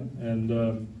Caroline, and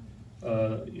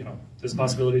there's a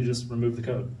possibility to just remove the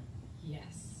code. Yes.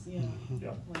 Yeah.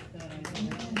 Yeah. Like that.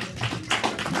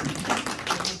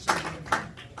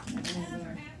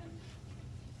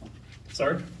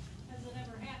 Sorry? Has it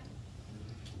ever happened?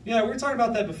 Yeah, we were talking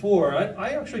about that before.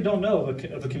 I actually don't know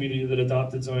of a community that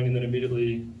adopted zoning and then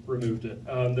immediately removed it.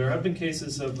 There have been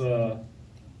cases of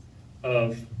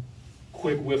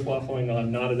quick whiff-waffling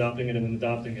on not adopting it and then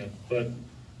adopting it, but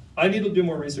I need to do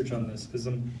more research on this because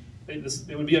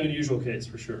it would be an unusual case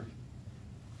for sure.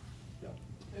 Yeah.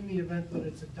 In the event that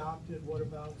it's adopted, what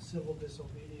about civil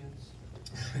disobedience?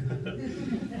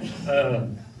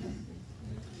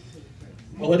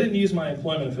 Well, I didn't use my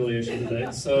employment affiliation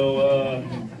today, so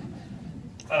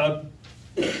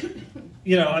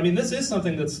this is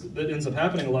something that ends up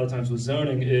happening a lot of times with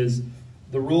zoning. Is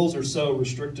the rules are so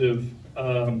restrictive,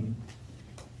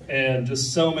 and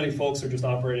just so many folks are just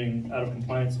operating out of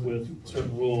compliance with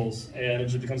certain rules, and it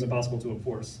just becomes impossible to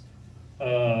enforce.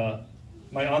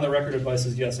 My on-the-record advice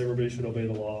is yes, everybody should obey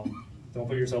the law. Don't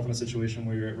put yourself in a situation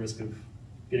where you're at risk of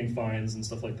getting fines and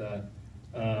stuff like that.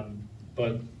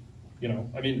 But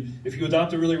if you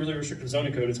adopt a really, really restrictive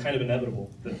zoning code, it's kind of inevitable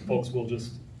that folks will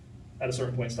just, at a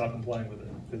certain point, stop complying with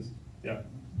it. Because, yeah.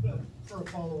 But for a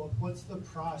follow-up, what's the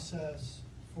process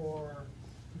for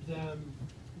them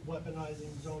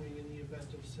weaponizing zoning in the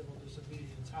event of civil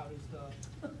disobedience? How does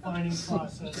the fining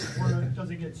process work?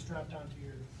 Does it get strapped onto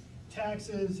your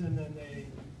taxes, and then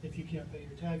if you can't pay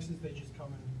your taxes, they just come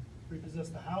and repossess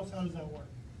the house? How does that work?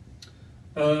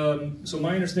 So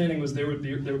my understanding was there would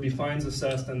be fines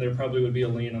assessed, and there probably would be a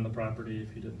lien on the property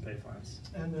if you didn't pay fines.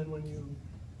 And then when you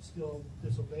still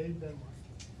disobeyed, then what?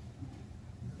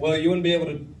 Well, you wouldn't be able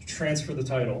to transfer the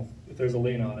title if there's a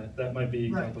lien on it. That might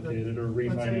be complicated, or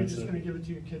refinance it. Let's say you're just going to give it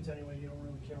to your kids anyway. You don't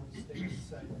really care what the state has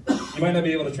to say. You might not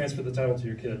be able to transfer the title to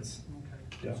your kids.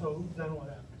 Okay. Yeah. So then what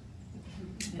happens?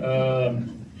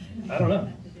 I don't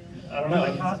know.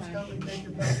 Like cops come and take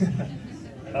your back.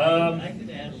 I could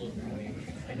add a little bit.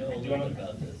 I know a little bit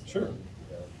about this. Sure.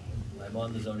 I'm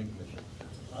on the zoning commission.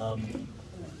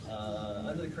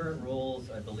 Under the current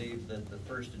rules, I believe that the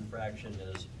first infraction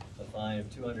is a fine of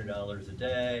 $200 a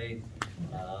day,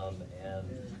 and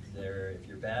If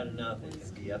you're bad enough, it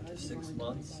can be up to 6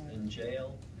 months in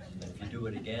jail. And if you do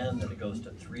it again, then it goes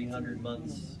to 300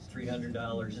 months,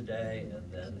 $300 a day,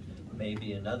 and then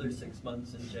maybe another 6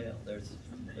 months in jail. There's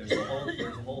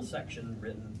a whole section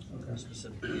written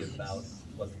specifically about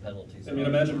what the penalties are. I mean,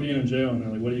 imagine being in jail and they're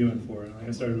like, "What are you in for?" And like,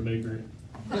 "I started a bakery."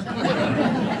 You're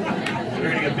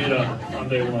gonna get beat up on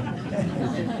day one.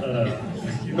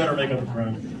 You better make up a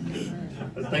crime.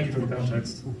 But thank you for the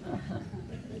context,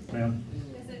 ma'am.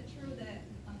 Is it true that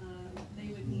they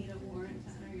would need a warrant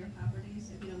to enter your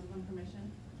properties if you don't give them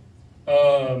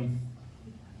permission?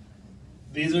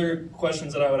 These are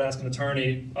questions that I would ask an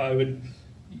attorney.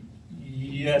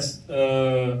 Yes,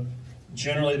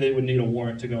 generally they would need a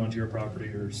warrant to go into your property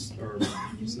or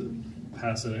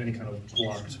pass any kind of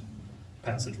blocked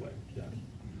passageway. Yeah.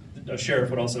 A sheriff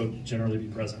would also generally be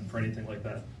present for anything like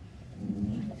that.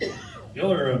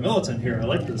 Y'all are militant here. I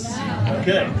like this.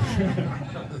 Okay.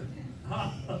 So I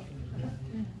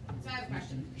have a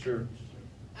question. Sure.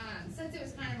 Since it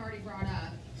was kind of already brought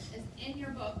up, is in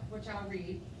your book, which I'll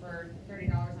read for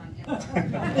 $30 on Amazon,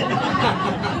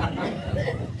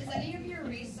 is any of your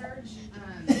research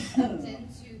looked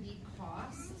into the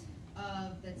cost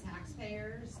of the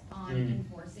taxpayers on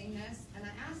enforcing this? And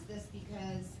I ask this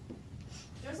because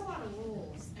there's a lot of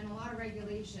rules and a lot of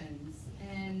regulations,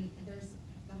 and there's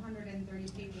 130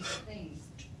 pages of things.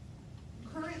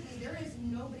 Currently, there is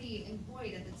nobody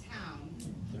employed at the town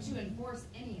to enforce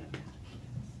any of that.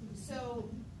 So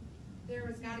there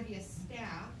has got to be a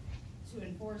staff to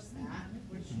enforce that,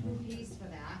 which who pays for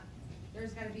that?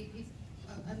 There's got to be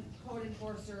a code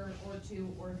enforcer or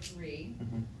 2 or 3.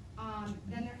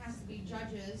 Then there has to be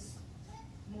judges,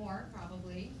 more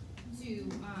probably, to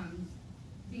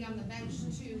be on the bench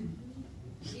to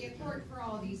be a court for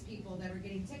all these people that are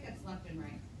getting tickets left and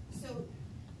right. So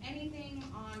anything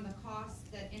on the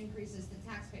cost that increases the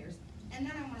taxpayers. And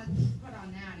then I want to put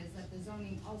on that is that the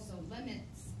zoning also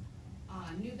limits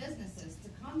new businesses to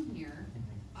come here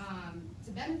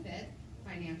to benefit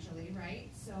financially, right?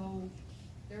 So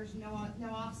there's no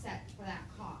offset for that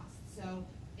cost. So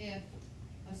if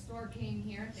a store came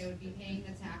here, they would be paying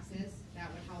the taxes.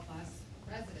 That would help us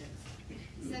residents.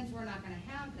 Since we're not going to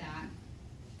have that,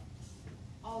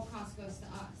 all cost goes to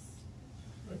us.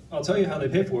 I'll tell you how they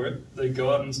pay for it. They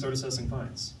go out and start assessing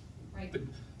fines. Right.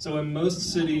 So in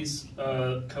most cities,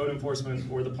 code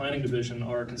enforcement or the planning division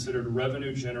are considered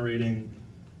revenue-generating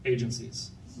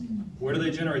agencies. Where do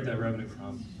they generate that revenue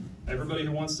from? Everybody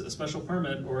who wants a special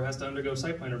permit or has to undergo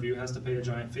site plan review has to pay a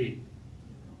giant fee.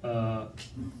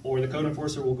 Or the code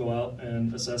enforcer will go out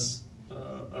and assess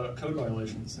code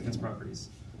violations against properties.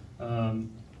 To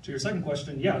your second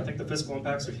question, yeah, I think the fiscal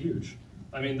impacts are huge.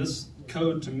 I mean, this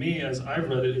code, to me, as I've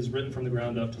read it, is written from the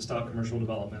ground up to stop commercial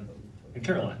development in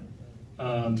Caroline.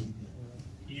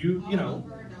 You know.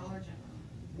 Over Dollar General.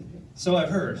 So I've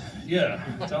heard. Yeah,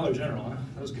 Dollar General, huh?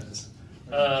 Those guys.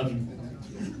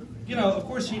 You know, of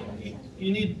course,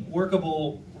 you need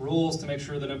workable rules to make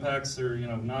sure that impacts are, you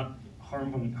know, not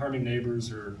harming neighbors,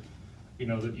 or, you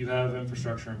know, that you have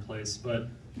infrastructure in place. But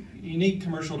you need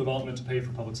commercial development to pay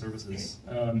for public services,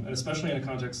 and especially in a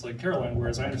context like Caroline, where,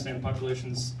 as I understand, the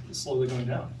population's slowly going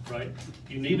down. Right?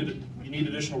 You need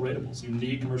additional ratables. You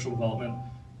need commercial development.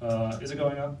 Is it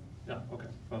going up? Yeah. Okay.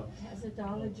 Has a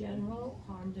Dollar General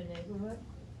harmed a neighborhood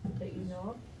that you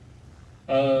know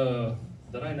of?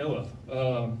 That I know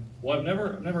of. Well, I've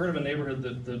never heard of a neighborhood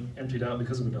that emptied out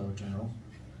because of a Dollar General.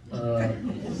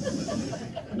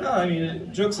 No, I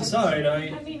mean, jokes aside,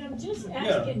 I mean, I'm just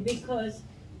asking because,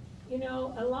 you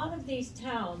know, a lot of these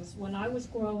towns, when I was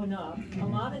growing up, a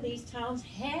lot of these towns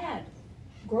had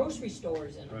grocery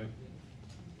stores in them. Right.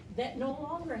 That no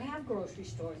longer have grocery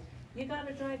stores. You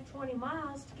gotta drive 20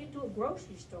 miles to get to a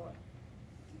grocery store.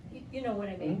 You know what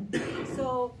I mean?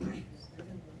 So,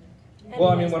 well,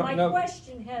 I mean, my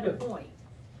question had a point,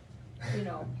 you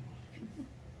know.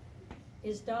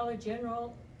 Is Dollar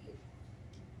General,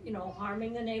 you know,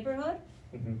 harming the neighborhood?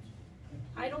 Mm-hmm.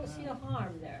 I don't see a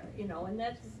harm there, you know, and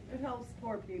that's, It helps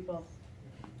poor people.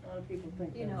 A lot of people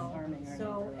think you that's know, harming our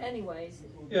so neighborhood. anyways.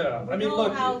 Yeah, I mean,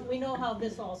 look. We know how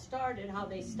this all started, how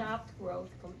they stopped growth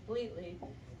completely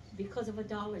because of a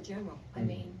Dollar General. I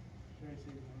mean.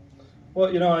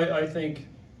 Well, you know, I think,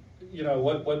 you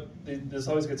know, this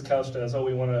always gets couched as, oh,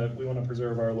 we want to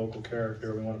preserve our local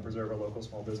character, we want to preserve our local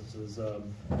small businesses.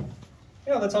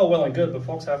 You know, that's all well and good, but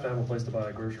folks have to have a place to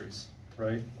buy groceries,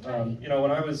 right? You know,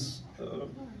 when I was,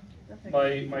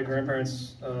 my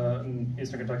grandparents in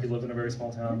Eastern Kentucky lived in a very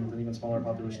small town with an even smaller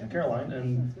population than Caroline,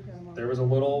 and there was a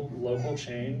little local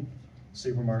chain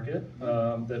supermarket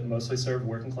that mostly served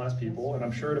working class people, and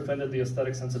I'm sure it offended the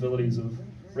aesthetic sensibilities of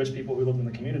rich people who lived in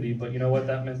the community, but you know what?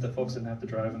 That meant that folks didn't have to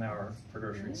drive an hour for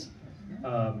groceries.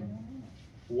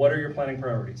 What are your planning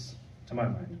priorities, to my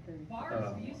mind?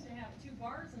 Bars, we used to have 2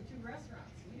 bars and 2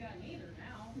 restaurants. We got neither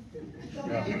now.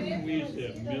 Yeah. We used to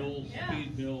have mills,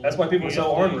 feed mills. That's why people are so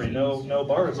ornery. No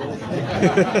bars. All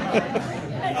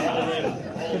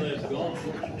that's gone.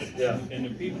 Yeah. And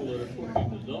the people that are putting in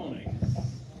the zoning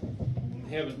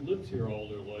haven't lived here all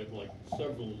their life, like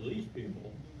several of these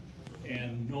people,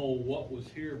 and know what was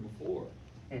here before.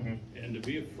 Mm-hmm. And to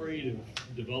be afraid of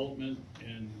development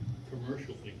and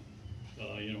commercially,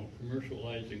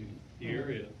 commercializing the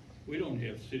area. We don't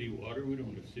have city water, we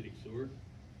don't have city sewer.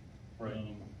 Right.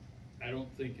 I don't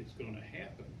think it's going to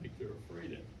happen like they're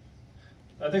afraid of.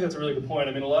 I think that's a really good point.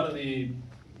 I mean, a lot of the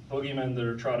boogeymen that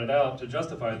are trotted out to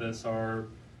justify this are,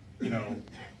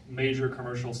 major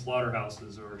commercial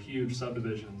slaughterhouses or huge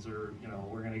subdivisions, or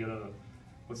we're going to get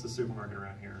what's the supermarket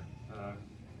around here?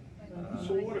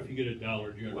 So what if you get a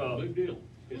Dollar General? Well, big deal.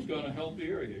 It's going to help the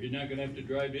area. You're not going to have to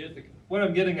drive to Ithaca. What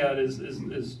I'm getting at is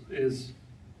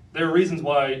there are reasons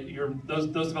why those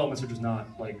developments are just not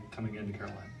like coming into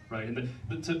Caroline, right? And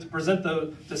to present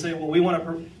to say, well, we want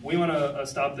to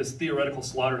stop this theoretical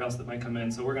slaughterhouse that might come in,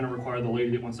 so we're going to require the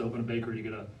lady that wants to open a bakery to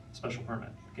get a special permit.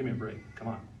 Give me a break. Come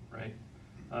on, right?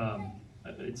 I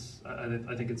think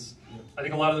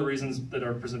a lot of the reasons that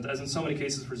are presented, as in so many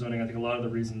cases for zoning, I think a lot of the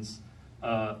reasons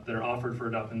that are offered for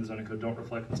adopting the zoning code don't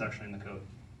reflect what's actually in the code.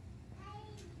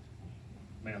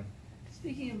 Ma'am.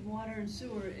 Speaking of water and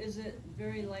sewer, is it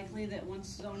very likely that once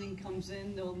zoning comes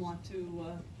in, they'll want to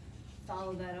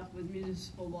follow that up with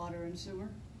municipal water and sewer?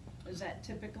 Is that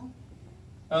typical?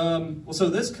 Well, so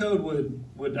this code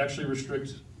would actually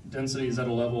restrict densities at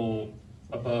a level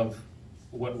above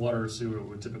what water or sewer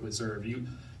would typically serve.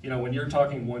 When you're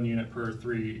talking 1 unit per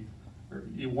 3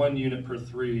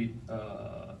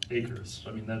 acres,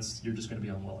 I mean you're just going to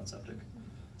be on well and septic.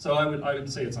 So I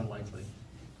would say it's unlikely.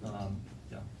 Yeah.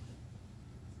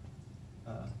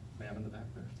 Ma'am in the back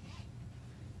there.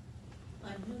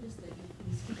 I've noticed that you've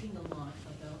been speaking a lot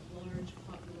about large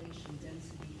population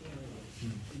density areas.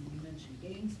 And you mentioned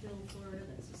Gainesville, Florida,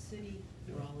 that's a city.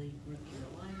 Raleigh, North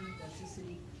Carolina, that's a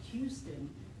city.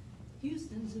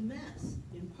 Houston's a mess,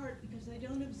 in part because they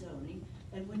don't have zoning,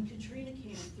 and when Katrina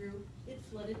came through, it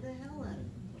flooded the hell out of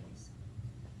the place.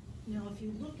 Now, if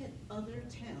you look at other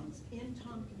towns in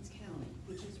Tompkins County,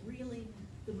 which is really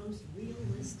the most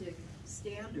realistic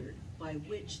standard by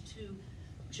which to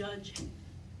judge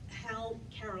how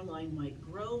Caroline might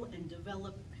grow and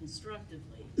develop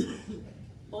constructively,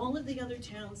 all of the other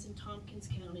towns in Tompkins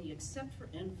County, except for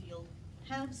Enfield,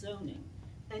 have zoning,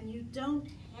 and you don't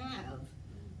have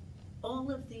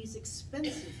all of these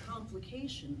expensive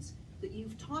complications that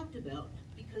you've talked about,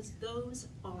 because those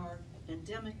are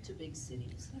endemic to big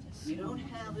cities. You don't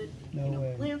have it.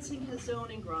 Lansing has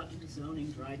zoning, Groton has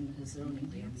zoning, Dryden has zoning,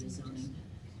 Danville has zoning.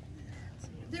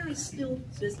 There is still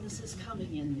businesses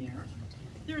coming in there.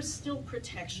 There is still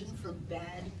protection from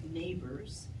bad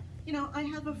neighbors. I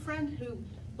have a friend who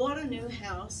bought a new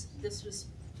house. This was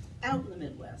out in the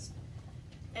Midwest.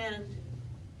 And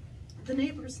the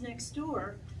neighbors next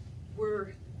door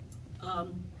were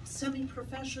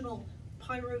semi-professional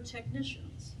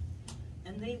pyrotechnicians,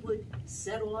 and they would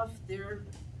set off their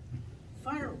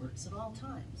fireworks at all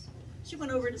times. She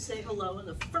went over to say hello, and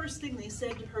the first thing they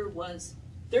said to her was,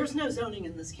 "There's no zoning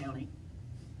in this county."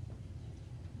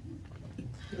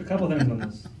 A couple things on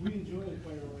this. We enjoy the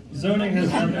fireworks. Zoning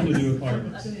has nothing to do with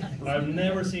fireworks. I've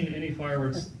never seen any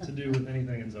fireworks to do with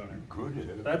anything in zoning.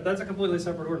 That's a completely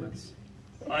separate ordinance.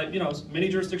 Many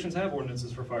jurisdictions have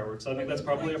ordinances for fireworks. I think that's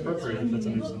probably appropriate if it's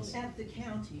a nuisance.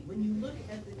 When you look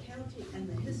at the county and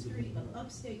the history of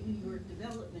upstate New York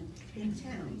development in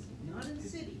towns, not in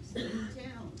cities, in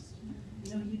towns,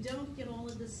 you don't get all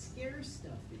of the scare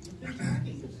stuff that you've been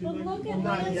talking about. Well, look at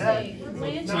Not Lansing.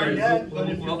 yet. Not yet, but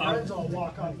if your friends all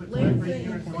walk up and every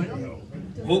year and join them.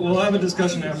 We'll have a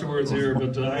discussion afterwards here,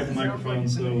 but I have a microphone,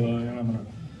 so I'm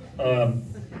gonna.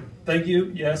 Thank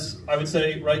you. Yes, I would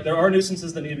say, right, there are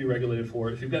nuisances that need to be regulated for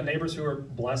it. If you've got neighbors who are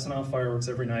blasting off fireworks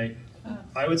every night,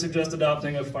 I would suggest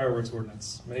adopting a fireworks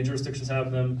ordinance. Many jurisdictions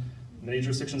have them. Many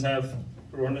jurisdictions have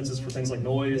ordinances for things like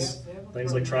noise,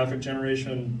 things like traffic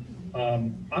generation.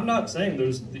 I'm not saying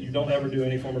that you don't ever do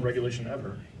any form of regulation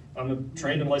ever. I'm a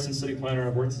trained and licensed city planner.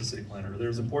 I've worked as a city planner.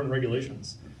 There's important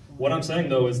regulations. What I'm saying,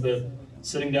 though, is that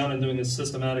sitting down and doing this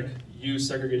systematic use,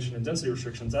 segregation, and density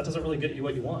restrictions, that doesn't really get you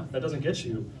what you want. That doesn't get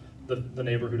you the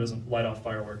neighbor who doesn't light off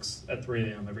fireworks at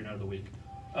 3 a.m. every night of the week.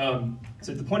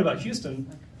 So the point about Houston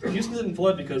didn't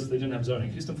flood because they didn't have zoning.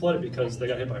 Houston flooded because they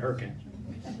got hit by a hurricane.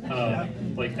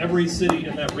 Like every city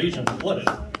in that region flooded.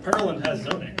 Pearland has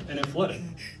zoning, and it flooded.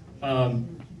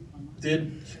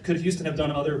 Could Houston have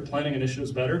done other planning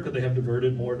initiatives better? Could they have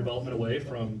diverted more development away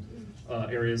from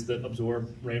areas that absorb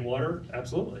rainwater?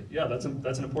 Absolutely. Yeah, that's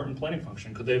an important planning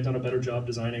function. Could they have done a better job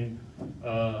designing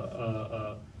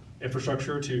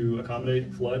infrastructure to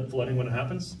accommodate flooding when it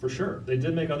happens? For sure. They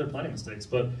did make other planning mistakes,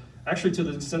 but actually to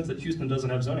the extent that Houston doesn't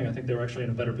have zoning, I think they were actually in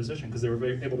a better position because they were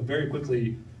able to very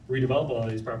quickly redevelop a lot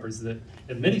of these properties that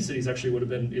in many cities actually would have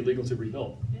been illegal to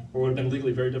rebuild or would have been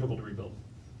legally very difficult to rebuild.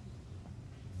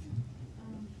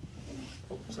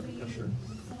 Sure.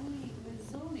 With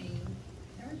zoning,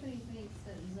 everybody thinks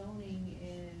that zoning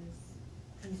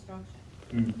is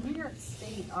construction. New York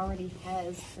State already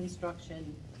has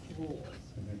construction rules.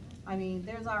 I mean,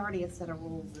 there's already a set of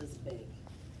rules this big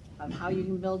of how you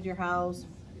can build your house,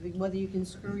 whether you can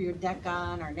screw your deck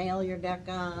on or nail your deck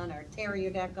on or tear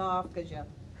your deck off because you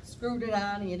screwed it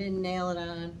on and you didn't nail it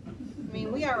on. I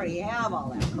mean, we already have all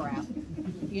that crap.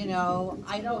 You know,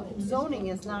 zoning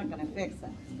is not gonna fix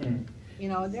that. You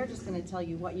know, they're just gonna tell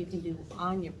you what you can do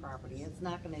on your property. It's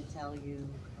not gonna tell you,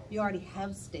 you already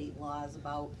have state laws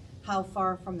about how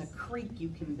far from the creek you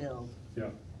can build.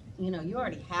 Yeah. You know, you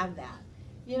already have that.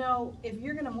 You know, if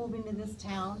you're gonna move into this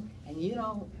town and you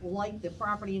don't like the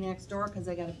property next door because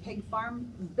they got a pig farm,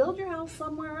 build your house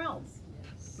somewhere else.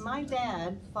 My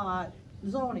dad fought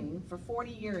zoning for 40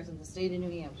 years in the state of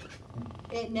New Hampshire.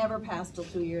 It never passed till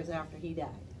 2 years after he died.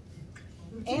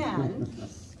 And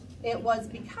it was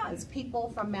because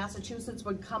people from Massachusetts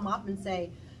would come up and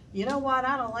say, you know what,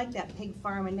 I don't like that pig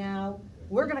farm, and now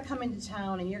we're gonna come into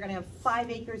town and you're gonna have 5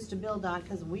 acres to build on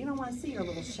because we don't wanna see your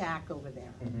little shack over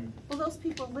there. Well, those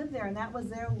people lived there and that was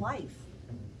their life.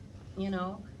 You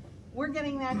know, we're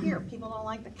getting that here. People don't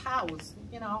like the cows,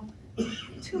 you know,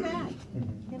 too bad,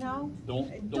 you know?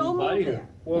 Don't move there.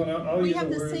 Well, we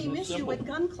have the same issue with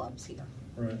gun clubs here.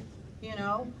 Right. You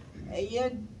know,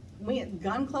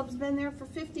 gun club's been there for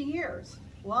 50 years.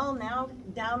 Well, now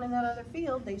down in that other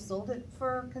field, they sold it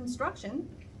for construction,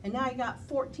 and now you got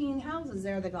 14 houses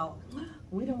there that go,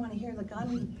 we don't want to hear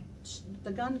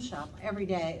the gun shop every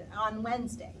day on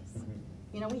Wednesdays.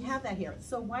 You know, we have that here.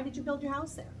 So why did you build your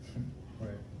house there?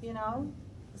 Right. You know,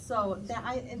 so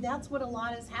that's what a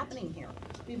lot is happening here.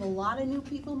 We have a lot of new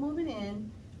people moving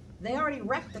in. They already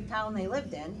wrecked the town they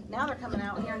lived in. Now they're coming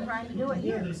out here and trying to do it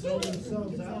here. Yeah, they sell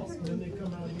themselves out, and then they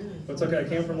come out here. That's okay. I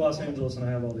came from Los Angeles and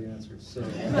I have all the answers. So.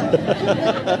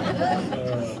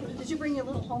 Did you bring your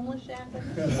little homeless shack?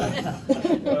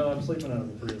 Well, I'm sleeping out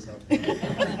of the Prius out.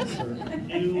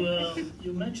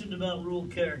 You mentioned about rural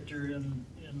character in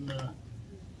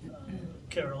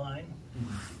Caroline,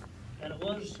 and it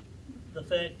was the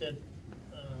fact that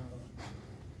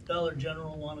Dollar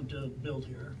General wanted to build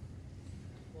here.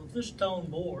 Well, if this town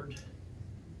board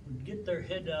would get their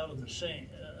head out of the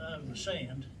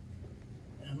sand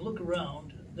and look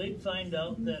around, they'd find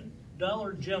out that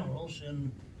Dollar Generals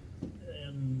in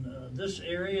this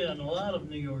area and a lot of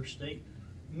New York State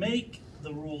make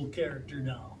the rural character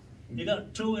now. You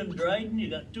got 2 in Dryden, you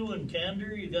got 2 in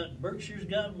Candor, you got Berkshire's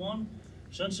got 1,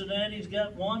 Cincinnati's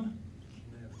got 1.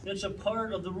 It's a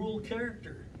part of the rural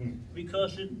character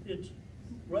because it's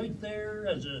right there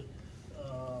as a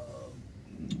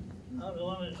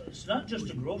it's not just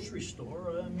a grocery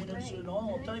store. I mean, it's an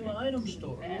all type of item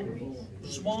store.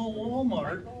 Small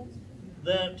Walmart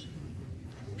that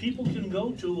people can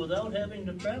go to without having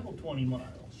to travel 20 miles.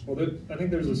 Well, I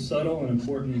think there's a subtle and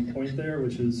important point there,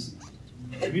 which is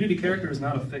community character is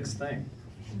not a fixed thing.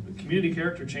 Community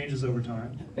character changes over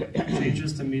time. It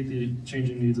changes to meet the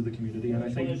changing needs of the community, and I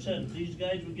think. Like I said, if these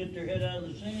guys would get their head out of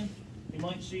the sand, you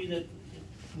might see that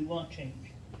we want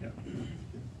change. Yeah,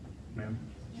 ma'am.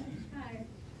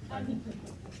 Hi.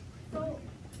 So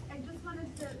I just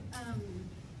wanted to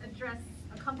address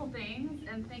a couple things,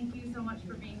 and thank you so much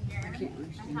for being here.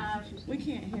 We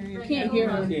can't hear you. Can't hear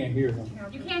them.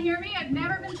 You can't hear me? I've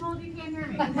never been told you can't hear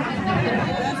me.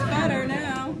 That's better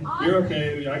now. Awesome. You're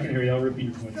okay. I can hear you. I'll repeat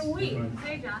your points. Sweet.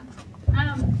 Hey, John.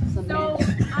 So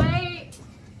I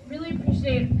really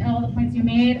appreciate all the points you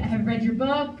made. I have read your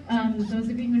book. Those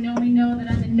of you who know me know that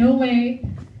I'm in no way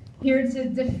here to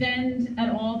defend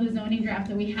at all the zoning draft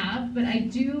that we have, but I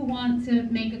do want to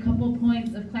make a couple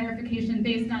points of clarification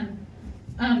based on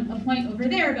a point over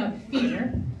there about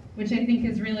fear, which I think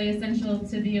is really essential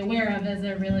to be aware of as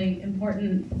a really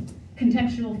important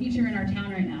contextual feature in our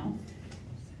town right now.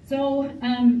 So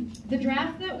the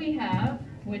draft that we have,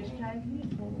 which I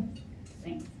can pull,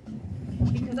 thanks,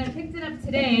 because I picked it up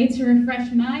today to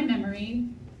refresh my memory.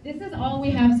 This is all we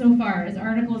have so far, is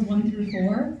Articles 1 through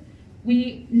 4.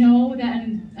 We know that,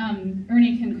 and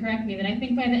Ernie can correct me, that I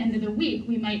think by the end of the week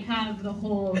we might have the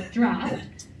whole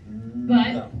draft.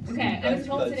 But, No. okay, I was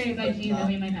told today by Jean that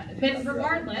we might have it. But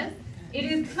regardless, it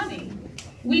is coming.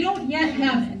 We don't yet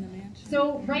have it.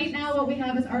 So right now what we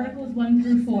have is Articles 1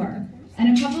 through 4.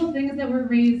 And a couple of things that were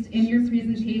raised in your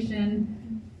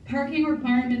presentation: parking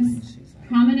requirements,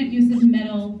 prominent use of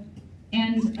metal,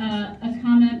 and a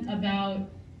comment about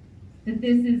that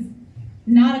this is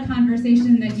not a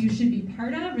conversation that you should be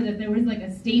part of, or that there was like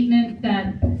a statement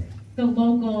that the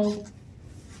local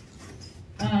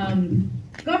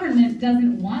government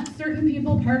doesn't want certain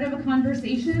people part of a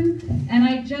conversation. And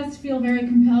I just feel very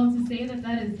compelled to say that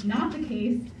that is not the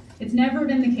case. It's never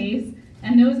been the case.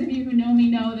 And those of you who know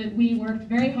me know that we worked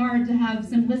very hard to have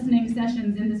some listening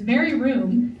sessions in this very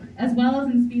room, as well as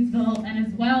in Speedsville, and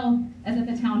as well as at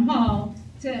the town hall,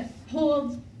 to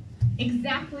hold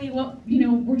exactly what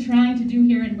we're trying to do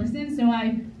here and listen. So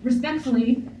I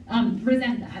respectfully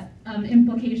resent that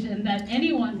implication that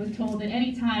anyone was told at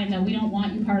any time that we don't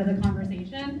want you part of the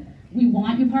conversation. We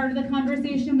want you part of the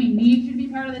conversation. We need you to be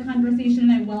part of the conversation,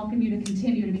 and I welcome you to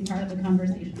continue to be part of the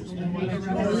conversation. We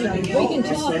can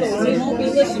talk, but we won't be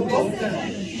listened to.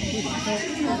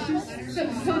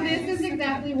 So this is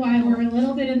exactly why we're a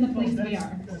little bit in the place we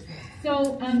are.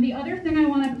 So the other thing I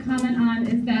want to comment on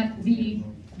is that the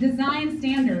design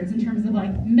standards in terms of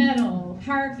like metal,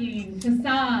 parking,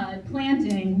 facade,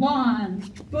 planting, lawns,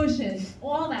 bushes,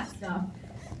 all that stuff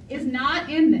is not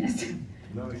in this.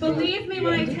 No, believe me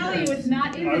when I tell you it's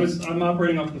not in this. I'm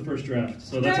operating off the first draft,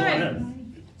 so that's all I have.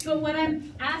 But what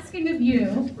I'm asking of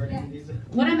you,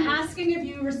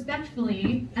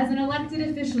 respectfully, as an elected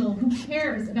official who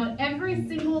cares about every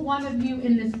single one of you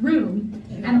in this room,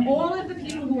 and all of the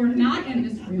people who are not in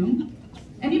this room,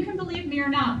 and you can believe me or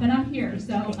not, but I'm here,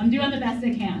 so I'm doing the best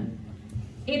I can.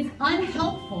 It's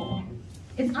unhelpful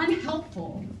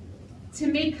to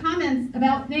make comments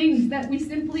about things that we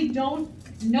simply don't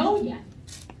know yet.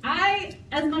 I,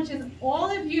 as much as all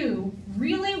of you,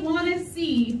 really want to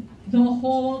see the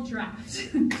whole draft.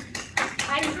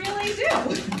 I really do.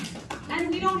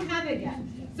 And we don't have it yet.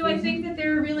 So I think that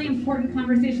there are really important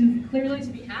conversations clearly to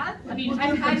be had. I mean,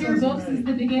 I've had your book since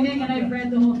the beginning and I've read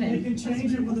the whole thing. We can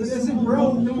change it with a simple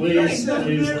vote. Please, We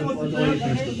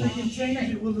can change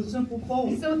it with a simple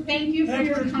vote. So thank you for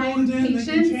your kind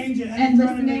patience and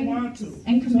listening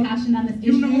and compassion on this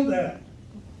issue. You know that.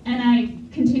 And I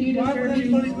continue to serve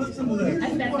you as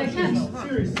best I can.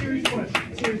 Serious question.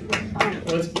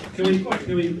 Can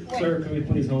we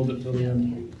please hold it till the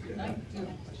end? Yeah.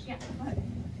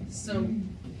 So,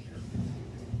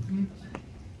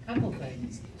 couple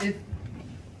things.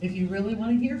 If you really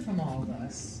want to hear from all of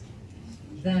us,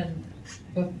 then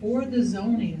before the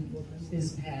zoning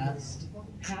is passed,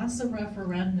 pass a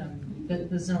referendum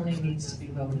that the zoning needs to be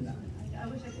voted on. I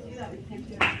wish I could do that. We can't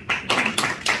do that.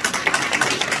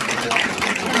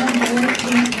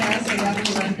 Can't pass a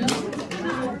referendum.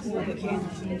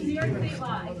 It's New York State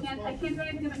law. I can't do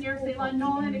anything about New York State law.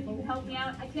 Nolan, if you can help me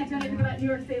out, I can't do anything about New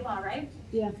York State law, right?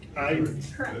 Yeah.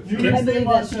 Correct. New York State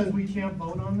law says we can't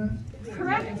vote on this?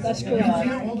 Correct. That's correct. correct.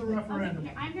 You can't hold a referendum.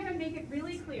 Okay, I'm going to make it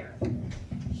really clear.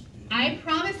 I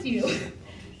promise you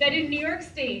that in New York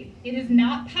State, it is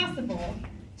not possible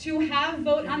to have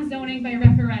vote on zoning by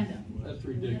referendum. That's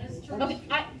ridiculous. Okay,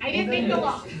 I didn't make the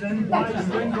law.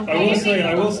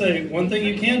 I will say, one thing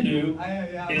you can do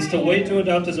is to wait to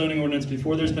adopt a zoning ordinance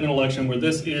before there's been an election where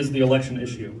this is the election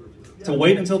issue. To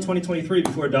wait until 2023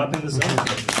 before adopting the zoning.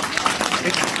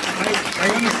 I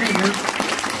understand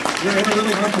you're in a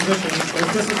really hard position.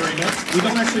 There's disagreement. We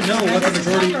don't actually know what the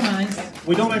majority.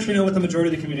 We don't actually know what the majority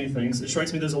of the community thinks. It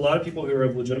strikes me there's a lot of people who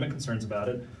have legitimate concerns about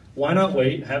it. Why not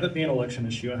wait, have it be an election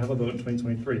issue, and have a vote in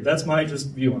 2023? That's my just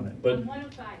view on it. But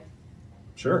 105.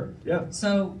 Sure, yeah.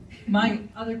 So my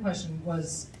other question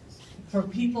was, for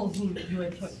people who you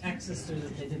had put X's through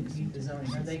that they didn't meet the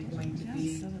zoning, are they going to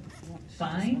be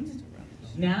fined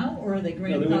now, or are they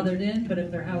grandfathered in, but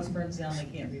if their house burns down, they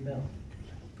can't rebuild?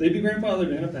 They'd be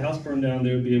grandfathered in. If the house burned down,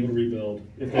 they would be able to rebuild.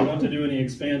 If they want to do any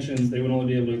expansions, they would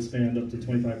only be able to expand up to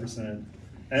 25%.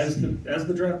 As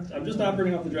the draft, I'm just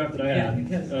operating off the draft that I have.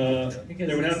 Because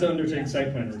they would have to undertake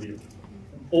site plan review.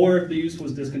 Or if the use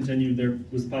was discontinued, there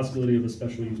was the possibility of a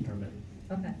special use permit.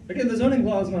 Okay. Again, the zoning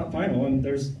law is not final, and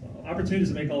there's opportunities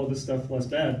to make all of this stuff less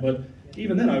bad. But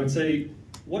even then, I would say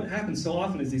what happens so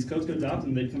often is these codes get adopted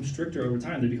and they become stricter over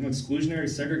time. They become exclusionary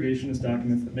segregationist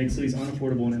documents that make cities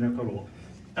unaffordable and inequitable.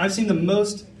 I've seen the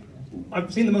most.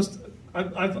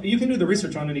 You can do the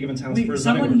research on any given town for zoning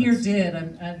someone here ordinance. did,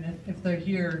 and if they're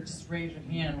here, just raise your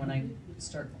hand when I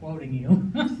start quoting you.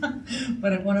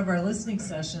 But at one of our listening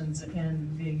sessions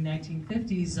in the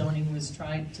 1950s, zoning was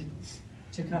tried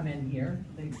to come in here.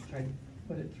 They tried to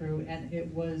put it through, and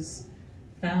it was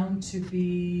found to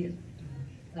be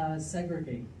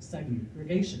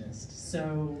segregationist.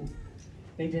 So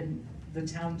the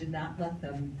town did not let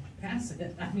them pass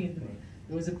it. I mean,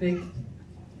 there was a big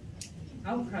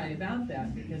outcry about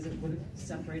that because it would have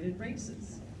separated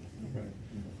races.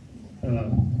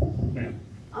 Ma'am.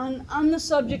 On the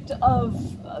subject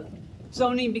of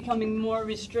zoning becoming more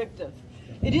restrictive,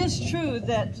 it is true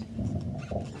that,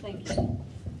 thank you.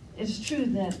 It's true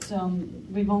that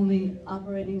we've only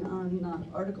operating on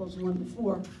Articles 1 to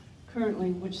 4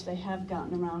 currently, which they have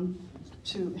gotten around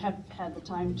to, have had the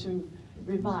time to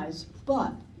revise.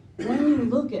 But when you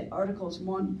look at Articles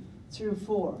 1 through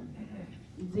 4,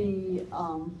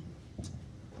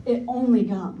 it only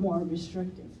got more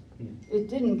restrictive. It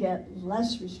didn't get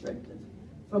less restrictive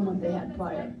from what they had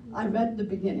prior. I read the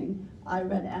beginning, I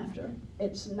read after.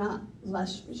 It's not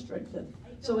less restrictive.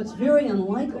 So it's very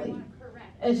unlikely.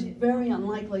 It's very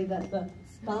unlikely that the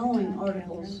following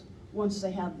articles, once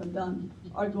they have them done,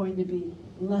 are going to be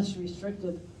less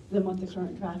restrictive than what the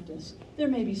current draft is. There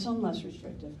may be some less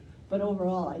restrictive, but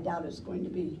overall I doubt it's going to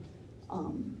be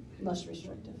less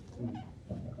restrictive.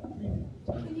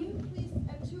 Can you please,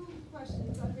 I have two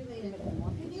questions unrelated.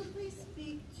 Can you please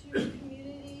speak to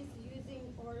communities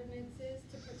using ordinances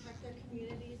to protect their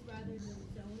communities rather than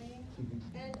zoning?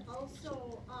 And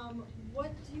also,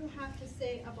 what do you have to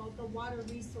say about the water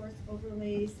resource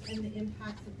overlays and the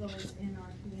impacts of those in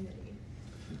our community?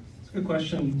 That's a good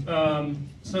question.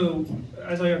 So,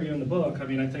 as I argue in the book, I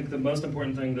mean, I think the most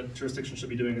important thing that jurisdictions should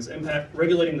be doing is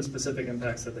regulating the specific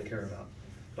impacts that they care about.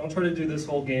 Don't try to do this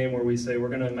whole game where we say we're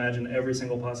going to imagine every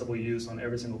single possible use on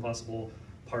every single possible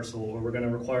parcel, or we're going to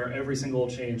require every single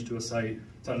change to a site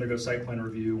to undergo site plan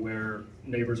review where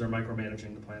neighbors are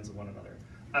micromanaging the plans of one another.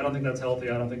 I don't think that's healthy.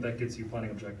 I don't think that gets you planning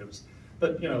objectives.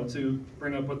 But, you know, to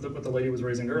bring up what the lady was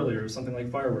raising earlier, something like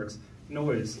fireworks,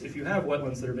 noise. If you have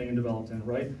wetlands that are being developed in,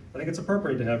 right, I think it's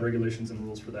appropriate to have regulations and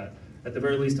rules for that. At the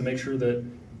very least, to make sure that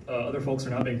other folks are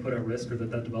not being put at risk, or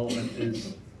that that development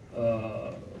is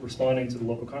responding to the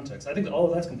local context. I think all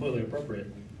of that's completely appropriate.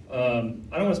 I don't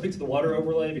want to speak to the water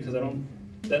overlay because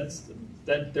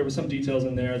there was some details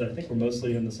in there that I think were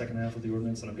mostly in the second half of the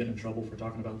ordinance, and I'm getting in trouble for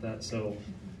talking about that. So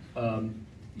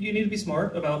you need to be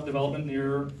smart about development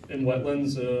in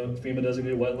wetlands, FEMA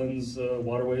designated wetlands,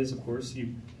 waterways, of course.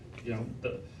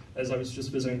 As I was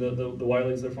just visiting the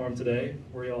Wileys, their farm today,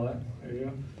 where y'all at? There you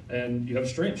go. And you have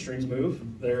streams move.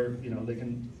 They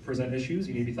can present issues.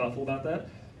 You need to be thoughtful about that.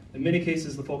 In many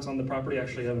cases, the folks on the property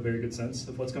actually have a very good sense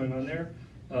of what's going on there.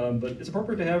 But it's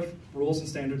appropriate to have rules and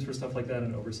standards for stuff like that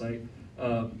and oversight.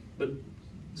 But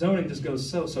zoning just goes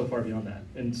so far beyond that.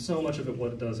 And so much of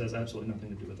what it does has absolutely nothing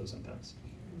to do with those impacts.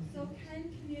 So can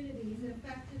communities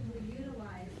effectively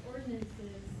utilize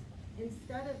ordinances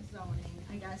instead of zoning,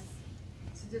 I guess,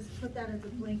 to just put that as a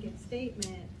blanket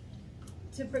statement,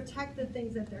 to protect the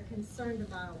things that they're concerned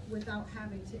about without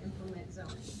having to implement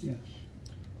zoning? Yes.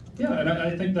 Yeah, and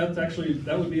I think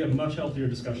that would be a much healthier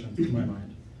discussion in my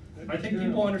mind. I think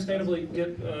people understandably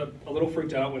get a little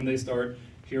freaked out when they start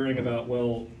hearing about,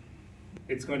 well,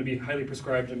 it's going to be highly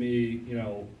prescribed to me,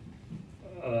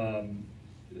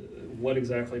 what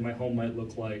exactly my home might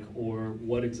look like, or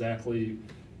what exactly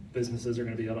businesses are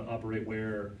going to be able to operate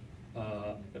where.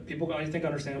 People, I think,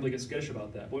 understandably get skittish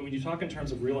about that. But when you talk in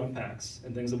terms of real impacts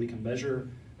and things that we can measure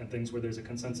and things where there's a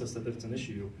consensus that it's an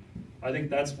issue, I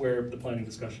think that's where the planning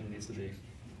discussion needs to be.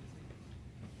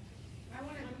 I'm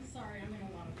sorry, I'm in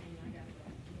a lot of pain, I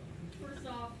gotta go. First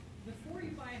off, before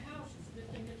you buy a house, it's a good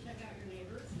thing to check out your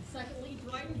neighbors. Secondly,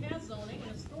 Dryden has zoning,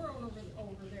 and a store owner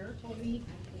over there told me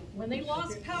when they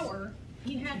lost power,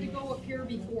 he had to go appear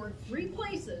before 3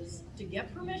 places to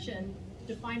get permission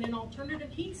to find an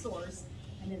alternative heat source,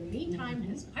 and in the meantime,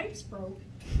 his pipes broke,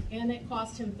 and it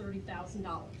cost him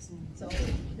 $30,000. So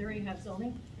there you have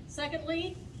zoning.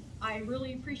 Secondly, I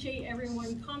really appreciate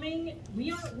everyone coming.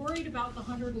 We aren't worried about the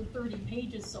 130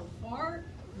 pages so far.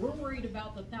 We're worried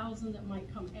about the 1,000 that might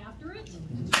come after it.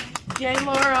 Yay,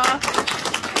 Laura.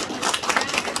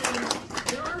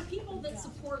 There are people that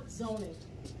support zoning.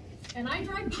 And I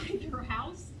drive by their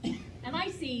house, and I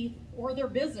see, or their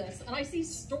business, and I see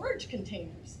storage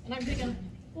containers. And I'm thinking,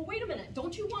 well, wait a minute,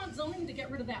 don't you want zoning to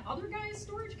get rid of that other guy's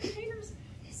storage containers?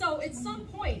 So at some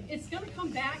point, it's gonna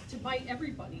come back to bite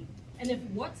everybody. And if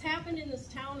what's happened in this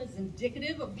town is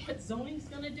indicative of what zoning's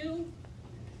gonna do,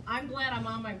 I'm glad I'm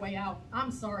on my way out.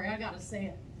 I'm sorry, I gotta say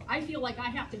it. I feel like I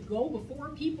have to go before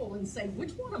people and say,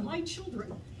 which one of my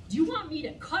children do you want me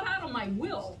to cut out of my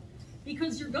will?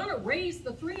 Because you're gonna raise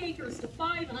the 3 acres to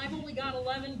 5, and I've only got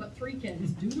 11, but 3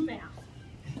 kids. Do the math.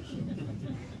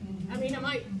 I mean,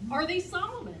 are they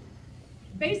Solomon?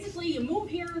 Basically, you move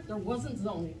here, there wasn't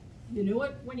zoning. You knew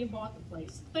it when you bought the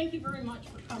place. Thank you very much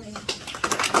for coming.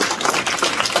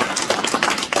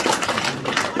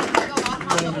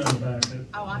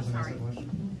 Oh, I'm sorry.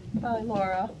 Hi,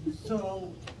 Laura.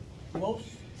 So, most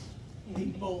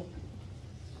people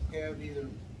have either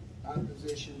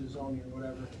opposition to zoning or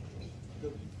whatever.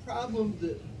 The problem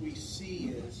that we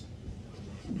see is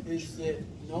that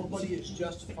nobody is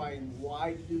justifying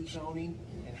why to do zoning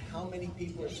and how many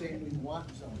people are saying we want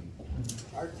zoning.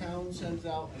 Our town sends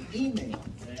out an email.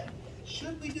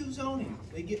 Should we do zoning?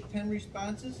 They get 10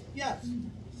 responses? Yes.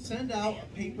 Send out a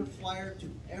paper flyer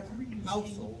to every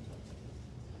household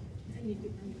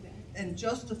and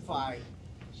justify.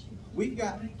 We've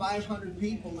got 500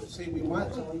 people that say we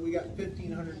want zoning, we got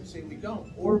 1,500 that say we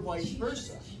don't, or vice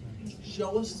versa.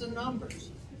 Show us the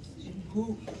numbers.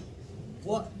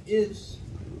 What is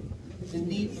the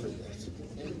need for this?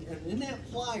 And in that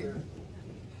flyer,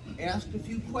 ask a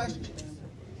few questions.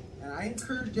 And I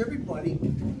encourage everybody,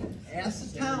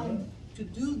 ask the town to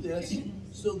do this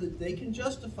so that they can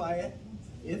justify it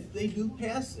if they do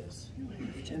pass this.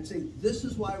 And say, this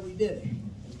is why we did it.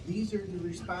 These are the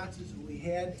responses we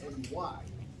had and why.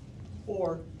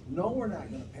 Or, no, we're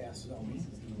not going to pass zoning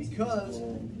because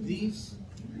these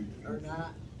are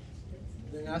not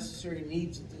the necessary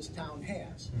needs that this town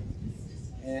has.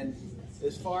 And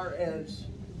as far as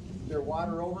their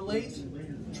water overlays,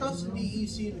 trust the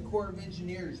DEC and the Corps of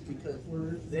Engineers because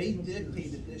they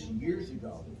dictated this years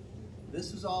ago.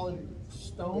 This is all in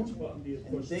stone,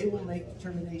 and they will make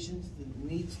determinations that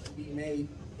needs to be made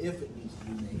if it needs to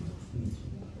be made.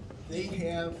 They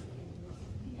have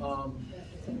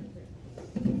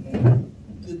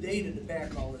the data to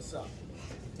back all this up.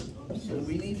 So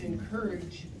we need to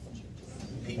encourage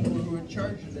people who are in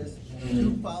charge of this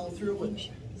to follow through with it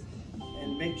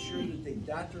and make sure that they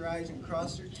dot their I's and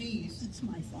cross their T's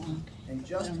and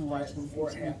justify it before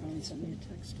it happens.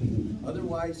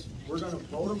 Otherwise, we're going to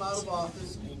vote them out of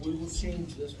office and we will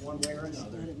change this one way or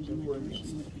another.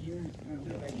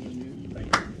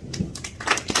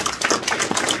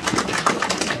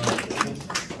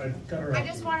 I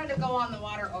just wanted to go on the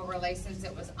water overlay since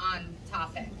it was on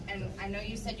topic. And I know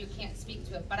you said you can't speak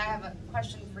to it, but I have a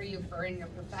question for you for in your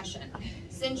profession.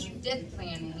 Since you did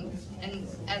planning and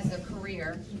as a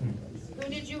career, who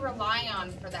did you rely on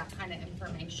for that kind of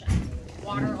information?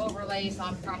 Water overlays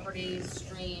on properties,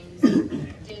 streams?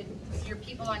 Did your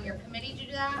people on your committee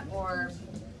do that, or?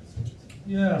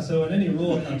 Yeah, so in any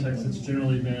rural context, it's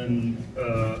generally been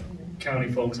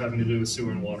county folks having to do with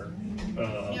sewer and water. No,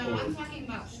 I'm talking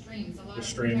about streams. A lot of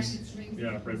streams. protected streams.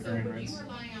 Yeah, riparian rights. Would you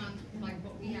rely on, like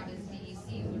what we have as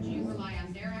DEC, would you rely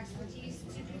on their expertise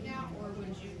to do that, or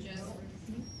would you just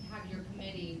have your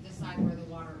committee decide where the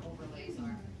water overlays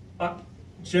are?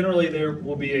 Generally, there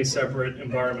will be a separate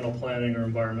environmental planning or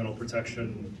environmental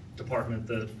protection department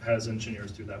that has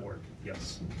engineers do that work,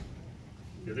 yes.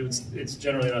 It's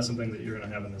generally not something that you're going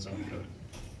to have in the zoning code.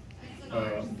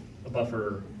 A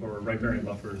buffer or riparian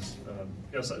buffers,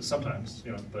 sometimes,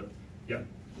 but yeah.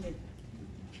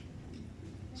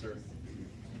 Sir.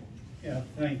 Yeah,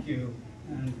 thank you,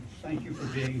 and thank you for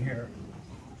being here.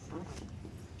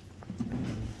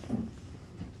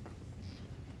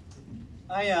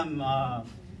 I am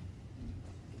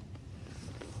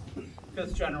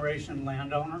fifth generation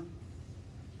landowner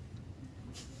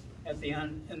at the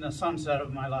end, in the sunset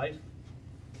of my life.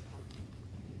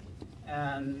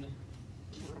 And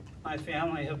my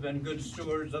family have been good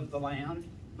stewards of the land.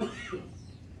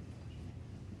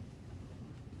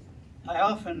 I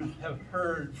often have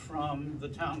heard from the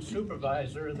town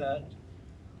supervisor that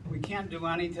we can't do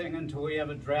anything until we have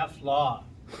a draft law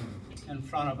in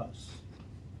front of us.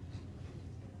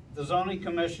 The zoning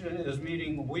commission is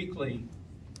meeting weekly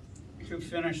to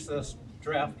finish this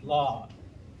draft law.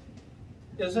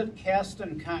 Is it cast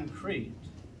in concrete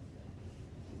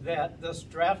that this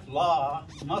draft law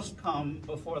must come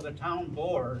before the town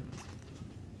board,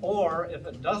 or if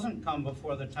it doesn't come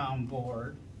before the town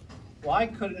board, why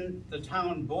couldn't the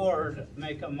town board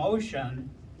make a motion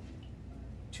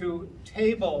to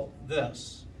table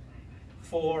this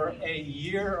for a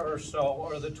year or so,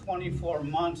 or the 24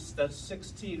 months that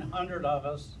 1,600 of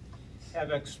us have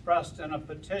expressed in a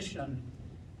petition,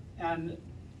 and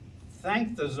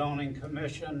thank the zoning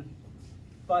commission,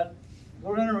 but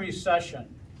we're in a recession.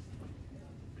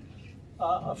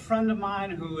 A friend of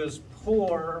mine who is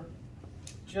poor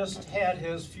just had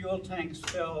his fuel tanks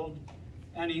filled,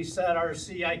 and he said,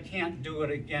 RC, I can't do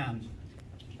it again.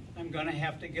 I'm going to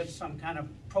have to get some kind of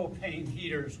propane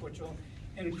heaters, which will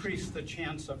increase the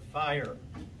chance of fire.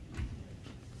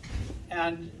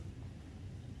 And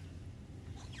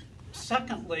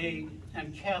Secondly,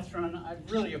 and Catherine, I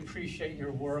really appreciate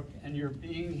your work and your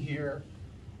being here,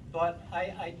 but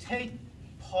I take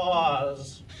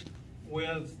pause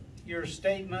with your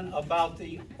statement about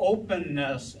the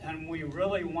openness, and we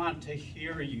really want to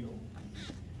hear you.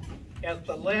 At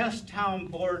the last town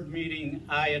board meeting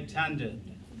I attended,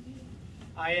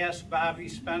 I asked Bobby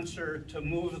Spencer to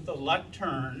move the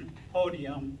lectern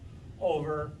podium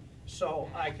over so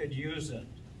I could use it.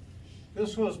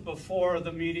 This was before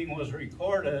the meeting was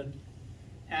recorded,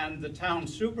 and the town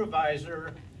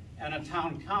supervisor and a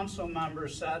town council member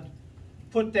said,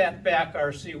 "Put that back,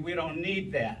 RC, we don't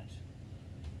need that.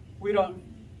 We don't,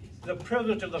 the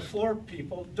privilege of the floor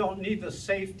people don't need the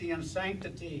safety and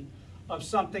sanctity of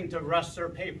something to rest their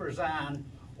papers on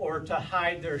or to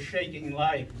hide their shaking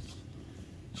legs."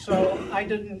 So I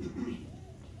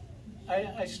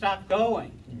stopped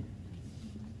going.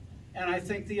 And I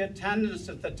think the attendance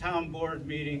at the town board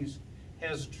meetings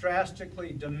has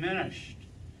drastically diminished.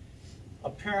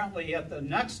 Apparently at the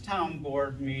next town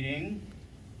board meeting,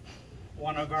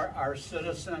 one of our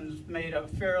citizens made a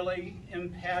fairly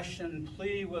impassioned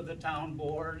plea with the town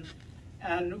board,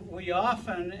 and we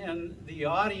often in the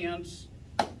audience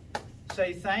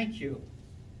say thank you.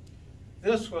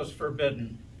 This was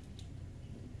forbidden.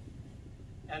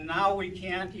 And now we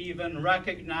can't even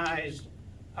recognize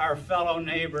our fellow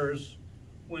neighbors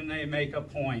when they make a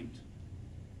point.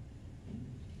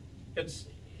 It's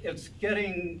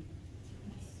getting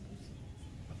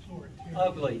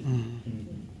ugly.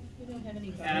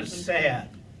 And it's sad.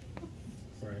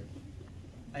 Right.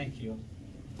 Thank you.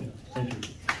 Yeah, thank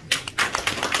you.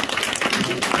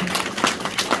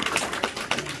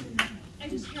 I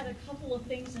just had a couple of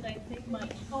things that I think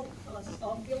might help us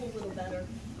all feel a little better.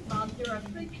 There are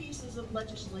 3 pieces of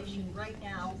legislation right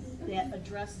now that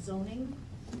address zoning,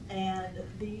 and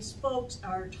these folks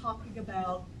are talking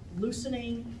about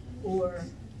loosening or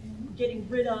getting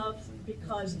rid of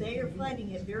because they are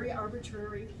finding it very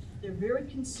arbitrary. They're very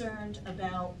concerned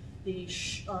about the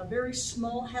very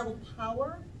small held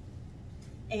power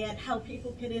and how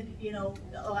people can, you know,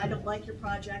 oh, I don't like your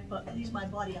project, but he's my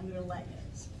buddy, I'm going to let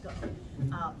it go.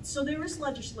 So there is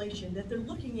legislation that they're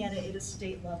looking at it at a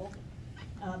state level.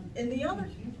 And the other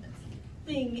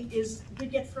thing is we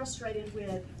get frustrated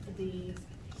with the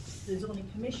zoning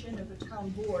commission or the town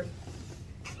board.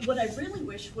 What I really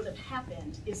wish would have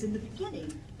happened is in the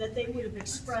beginning that they would have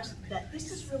expressed that this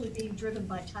is really being driven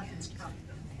by Tompkins County.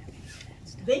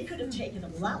 They could have taken a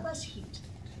lot less heat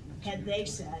had they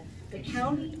said, the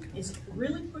county is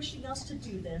really pushing us to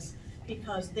do this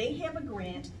because they have a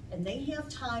grant and they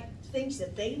have things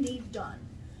that they need done.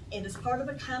 And as part of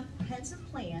a comprehensive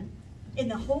plan in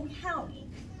the whole county.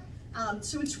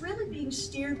 So it's really being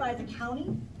steered by the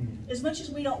county. As much as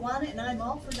we don't want it, and I'm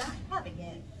all for not having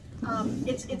it,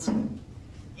 it's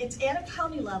at a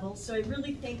county level, so I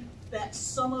really think that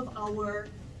some of our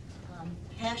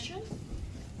passion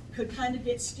could kind of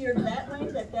get steered that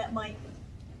way, that might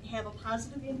have a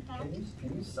positive impact.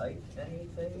 Can you cite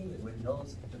anything that would tell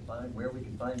us to find where we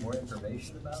can find more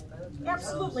information about that?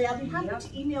 Absolutely, I'll be happy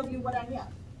to email you what I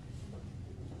have.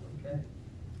 Okay.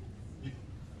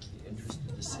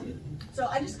 Interested to see it. So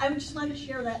I just wanted to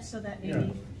share that so that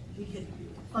maybe we could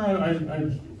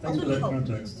thanks for that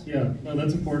context. Yeah, no,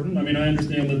 that's important. I mean, I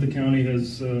understand that the county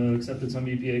has accepted some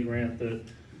EPA grant that,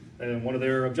 and one of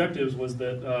their objectives was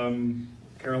that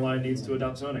Caroline needs to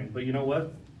adopt zoning. But you know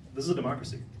what? This is a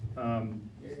democracy.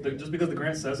 Just because the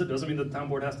grant says it doesn't mean that the town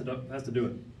board has to do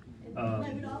it. I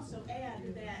would also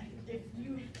add that if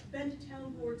you've been to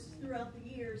town boards throughout the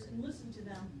years and listened to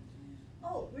them,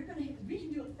 oh, we can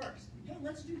do it first. Hey,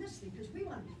 let's do this thing because we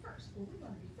want to be first. Well, we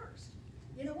want to be first.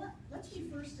 You know what? Let's be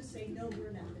first to say no,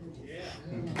 we're not going to do it.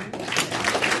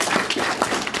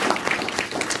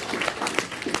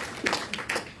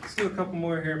 Let's do a couple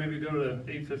more here. Maybe go to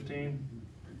 8:15,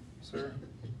 sir.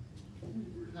 I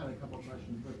had a couple of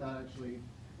questions, but that actually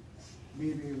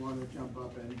made me want to jump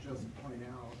up and just point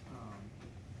out,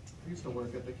 I used to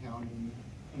work at the county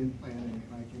in planning,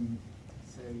 and I can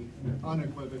say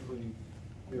unequivocally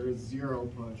there is zero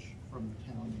push from the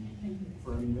county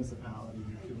for a municipality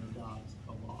to adopt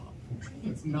a law.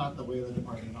 It's not the way the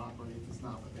department operates, it's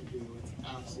not what they do, it's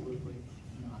absolutely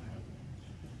not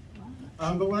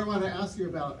happening. But what I want to ask you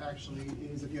about actually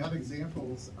is if you have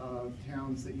examples of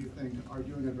towns that you think are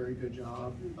doing a very good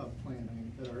job of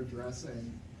planning, that are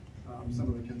addressing some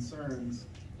of the concerns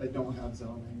that don't have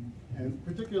zoning, and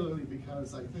particularly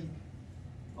because I think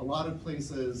a lot of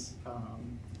places,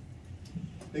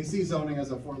 they see zoning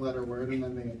as a 4-letter word and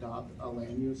then they adopt a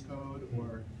land use code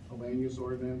or a land use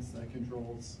ordinance that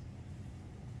controls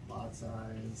lot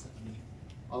size and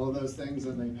all of those things,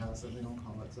 and they pass it, they don't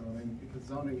call it zoning, because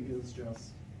zoning is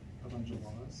just a bunch of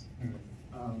laws.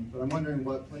 But I'm wondering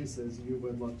what places you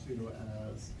would look to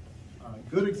as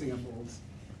good examples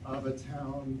of a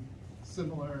town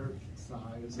similar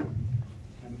size and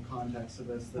kind of context to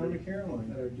this that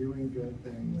are doing good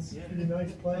things. Yeah, pretty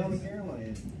nice place. Caroline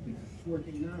is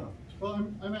working now. Well,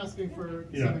 I'm asking for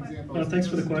Yeah. some examples. No, thanks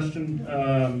for the question.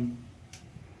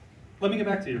 Let me get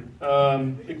back to you.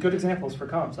 Good examples for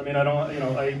comps. I mean, I don't,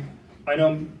 I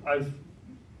know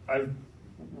I've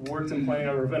worked in planning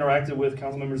or interacted with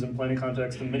council members in planning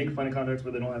context, in many planning contexts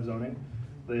where they don't have zoning.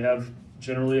 They have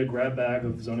generally a grab bag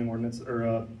of zoning ordinance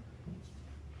or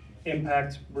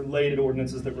impact-related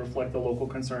ordinances that reflect the local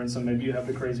concerns. So maybe you have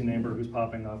the crazy neighbor who's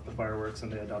popping off the fireworks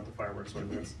and they adopt the fireworks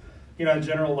ordinance. In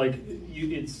general, I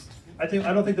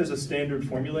don't think there's a standard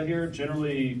formula here.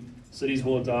 Generally, cities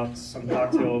will adopt some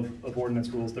cocktail of ordinance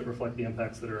rules that reflect the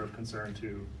impacts that are of concern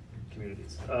to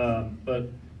communities. But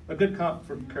a good comp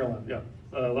for Caroline, yeah.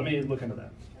 Let me look into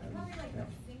that. That's probably the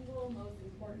single most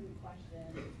important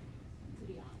question, to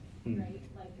be honest, right?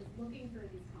 Is looking for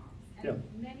these comps. And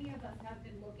many of us have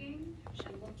been looking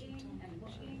and looking and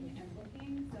looking and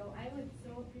looking. So I would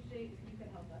so appreciate if you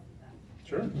could help us with that.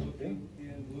 Sure. Looking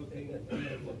and looking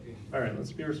and looking. All right,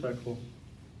 let's be respectful.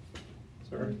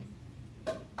 Sir?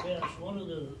 Yes, one of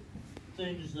the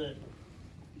things that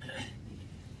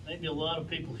maybe a lot of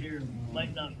people here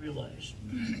might not realize.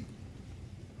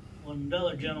 When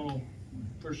Dollar General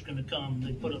first going to come,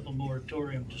 they put up a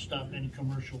moratorium to stop any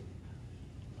commercial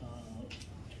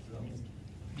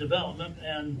development,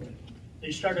 and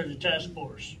they started a task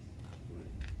force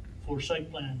for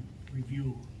site plan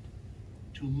review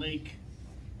to make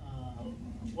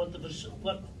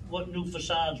what new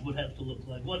facades would have to look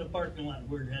like, what a parking lot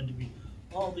where it had to be,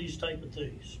 all these type of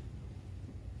things.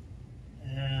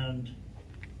 And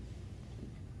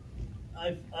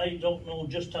I don't know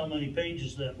just how many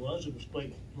pages that was. It was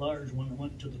quite large when it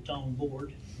went to the town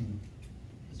board.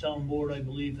 The town board, I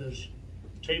believe, has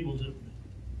tabled it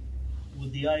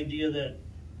with the idea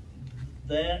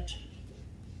that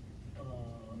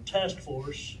task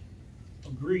force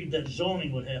agreed that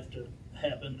zoning would have to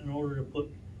happen in order to put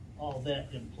all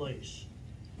that in place.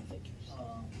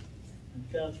 And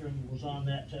Catherine was on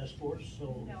that task force,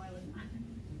 so. No, I was not.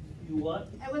 You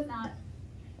what? I was not.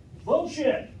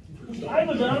 Bullshit! I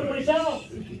was on it myself.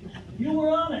 You were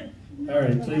on it. All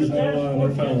right, please no more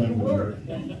foul language.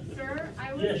 Sir,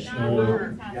 I was Yes, not on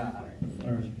the task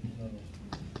force.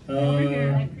 All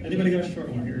right. Anybody got a short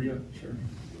one here? Yeah, sure.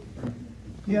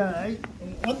 Yeah,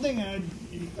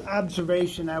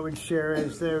 observation I would share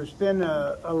is there's been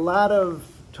a lot of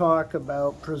talk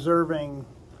about preserving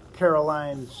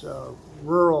Caroline's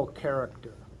rural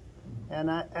character.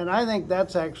 And I think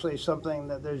that's actually something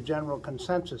that there's general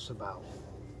consensus about.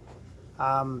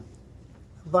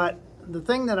 But the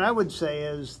thing that I would say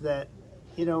is that,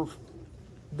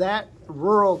 that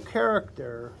rural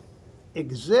character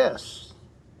exists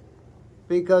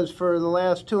because for the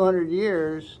last 200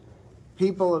 years,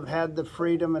 people have had the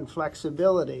freedom and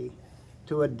flexibility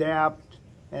to adapt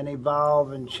and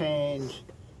evolve and change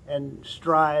and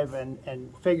strive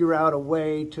and figure out a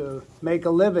way to make a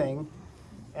living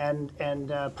and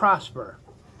prosper.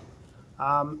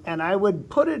 And I would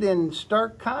put it in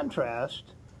stark contrast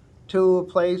to a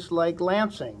place like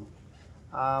Lansing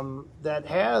that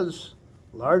has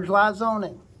large lot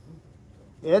zoning.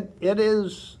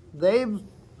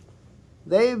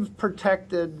 They've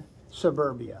protected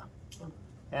suburbia,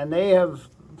 and they have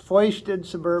foisted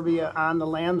suburbia on the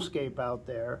landscape out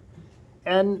there.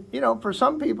 And, for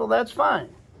some people, that's fine.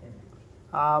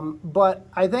 But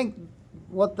I think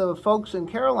what the folks in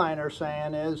Caroline are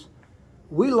saying is,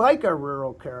 we like our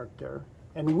rural character,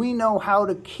 and we know how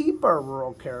to keep our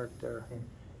rural character.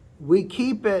 We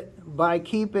keep it by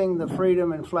keeping the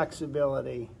freedom and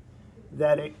flexibility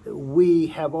that we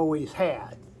have always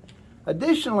had.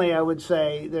 Additionally, I would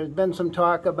say there's been some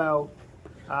talk about,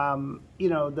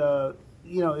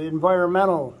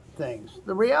 environmental things.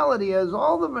 The reality is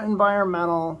all the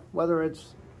environmental, whether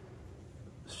it's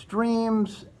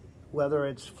streams, whether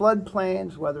it's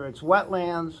floodplains, whether it's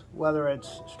wetlands, whether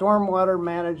it's stormwater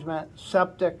management,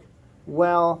 septic,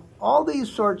 well, all these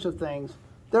sorts of things,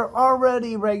 there are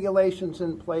already regulations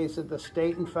in place at the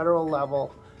state and federal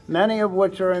level, many of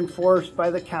which are enforced by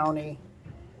the county,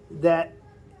 that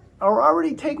are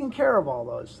already taking care of all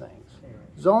those things.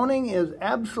 Zoning is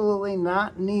absolutely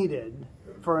not needed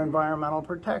for environmental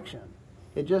protection.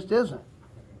 It just isn't.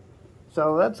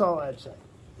 So that's all I'd say.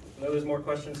 I know there's more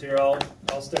questions here. I'll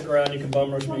stick around. You can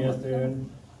bum rush me at the end.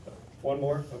 One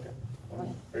more? Okay. One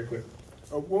more. Very quick.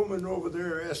 A woman over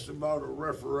there asked about a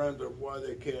referendum, why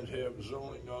they can't have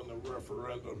zoning on the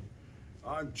referendum.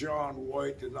 I'm John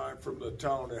White, and I'm from the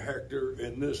town of Hector,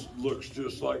 and this looks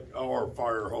just like our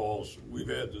fire halls. We've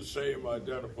had the same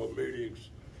identical meetings,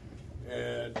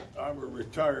 and I'm a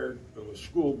retired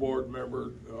school board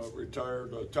member,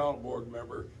 retired town board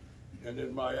member, and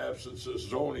in my absence, the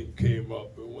zoning came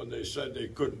up, and when they said they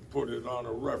couldn't put it on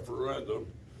a referendum,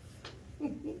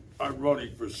 I'm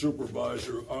running for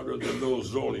supervisor under the no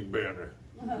zoning banner.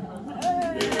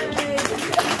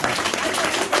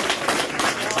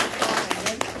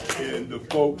 And the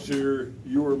folks here,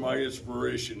 you were my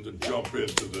inspiration to jump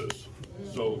into this.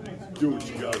 So do what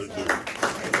you gotta do.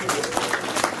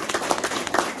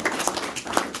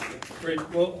 Great.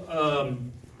 Well,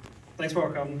 thanks for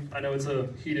all coming. I know it's a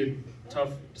heated,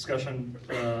 tough discussion.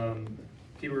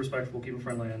 Keep it respectful, keep it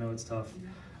friendly. I know it's tough.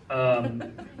 I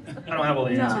don't have all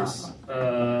the answers,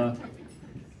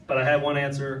 but I have one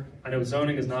answer. I know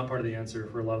zoning is not part of the answer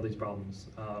for a lot of these problems.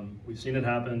 We've seen it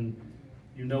happen.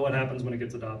 You know what happens when it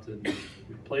gets adopted.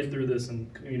 We've played through this in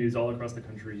communities all across the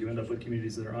country. You end up with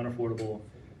communities that are unaffordable,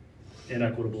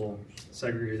 inequitable,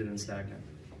 segregated, and stagnant.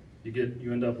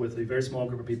 You end up with a very small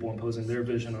group of people imposing their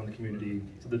vision on the community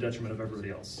to the detriment of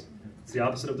everybody else. It's the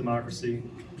opposite of democracy.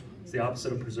 It's the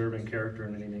opposite of preserving character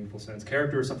in any meaningful sense.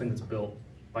 Character is something that's built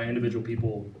by individual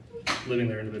people living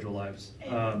their individual lives.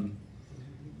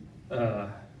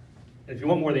 If you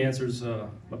want more of the answers,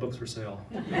 my book's for sale.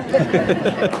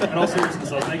 In all seriousness,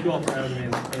 thank you all for having me.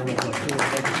 It's been a real pleasure.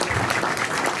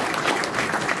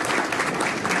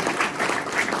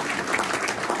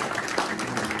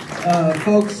 Thank you.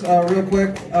 Folks, real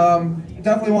quick,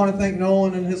 definitely want to thank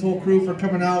Nolan and his whole crew for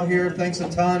coming out here. Thanks a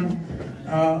ton.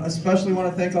 Especially want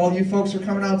to thank all you folks for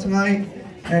coming out tonight.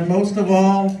 And most of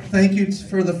all, thank you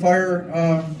for the fire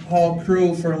hall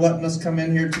crew for letting us come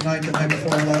in here tonight, the night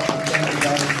before election. Thank you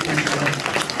guys.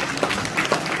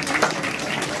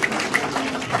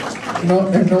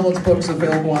 And Nolan's book's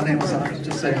available on Amazon,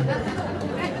 just saying.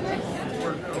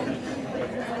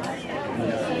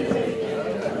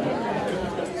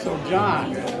 So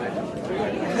John,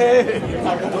 hey,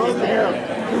 I was there.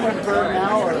 You went burn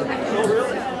now or still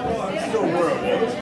really? Still world.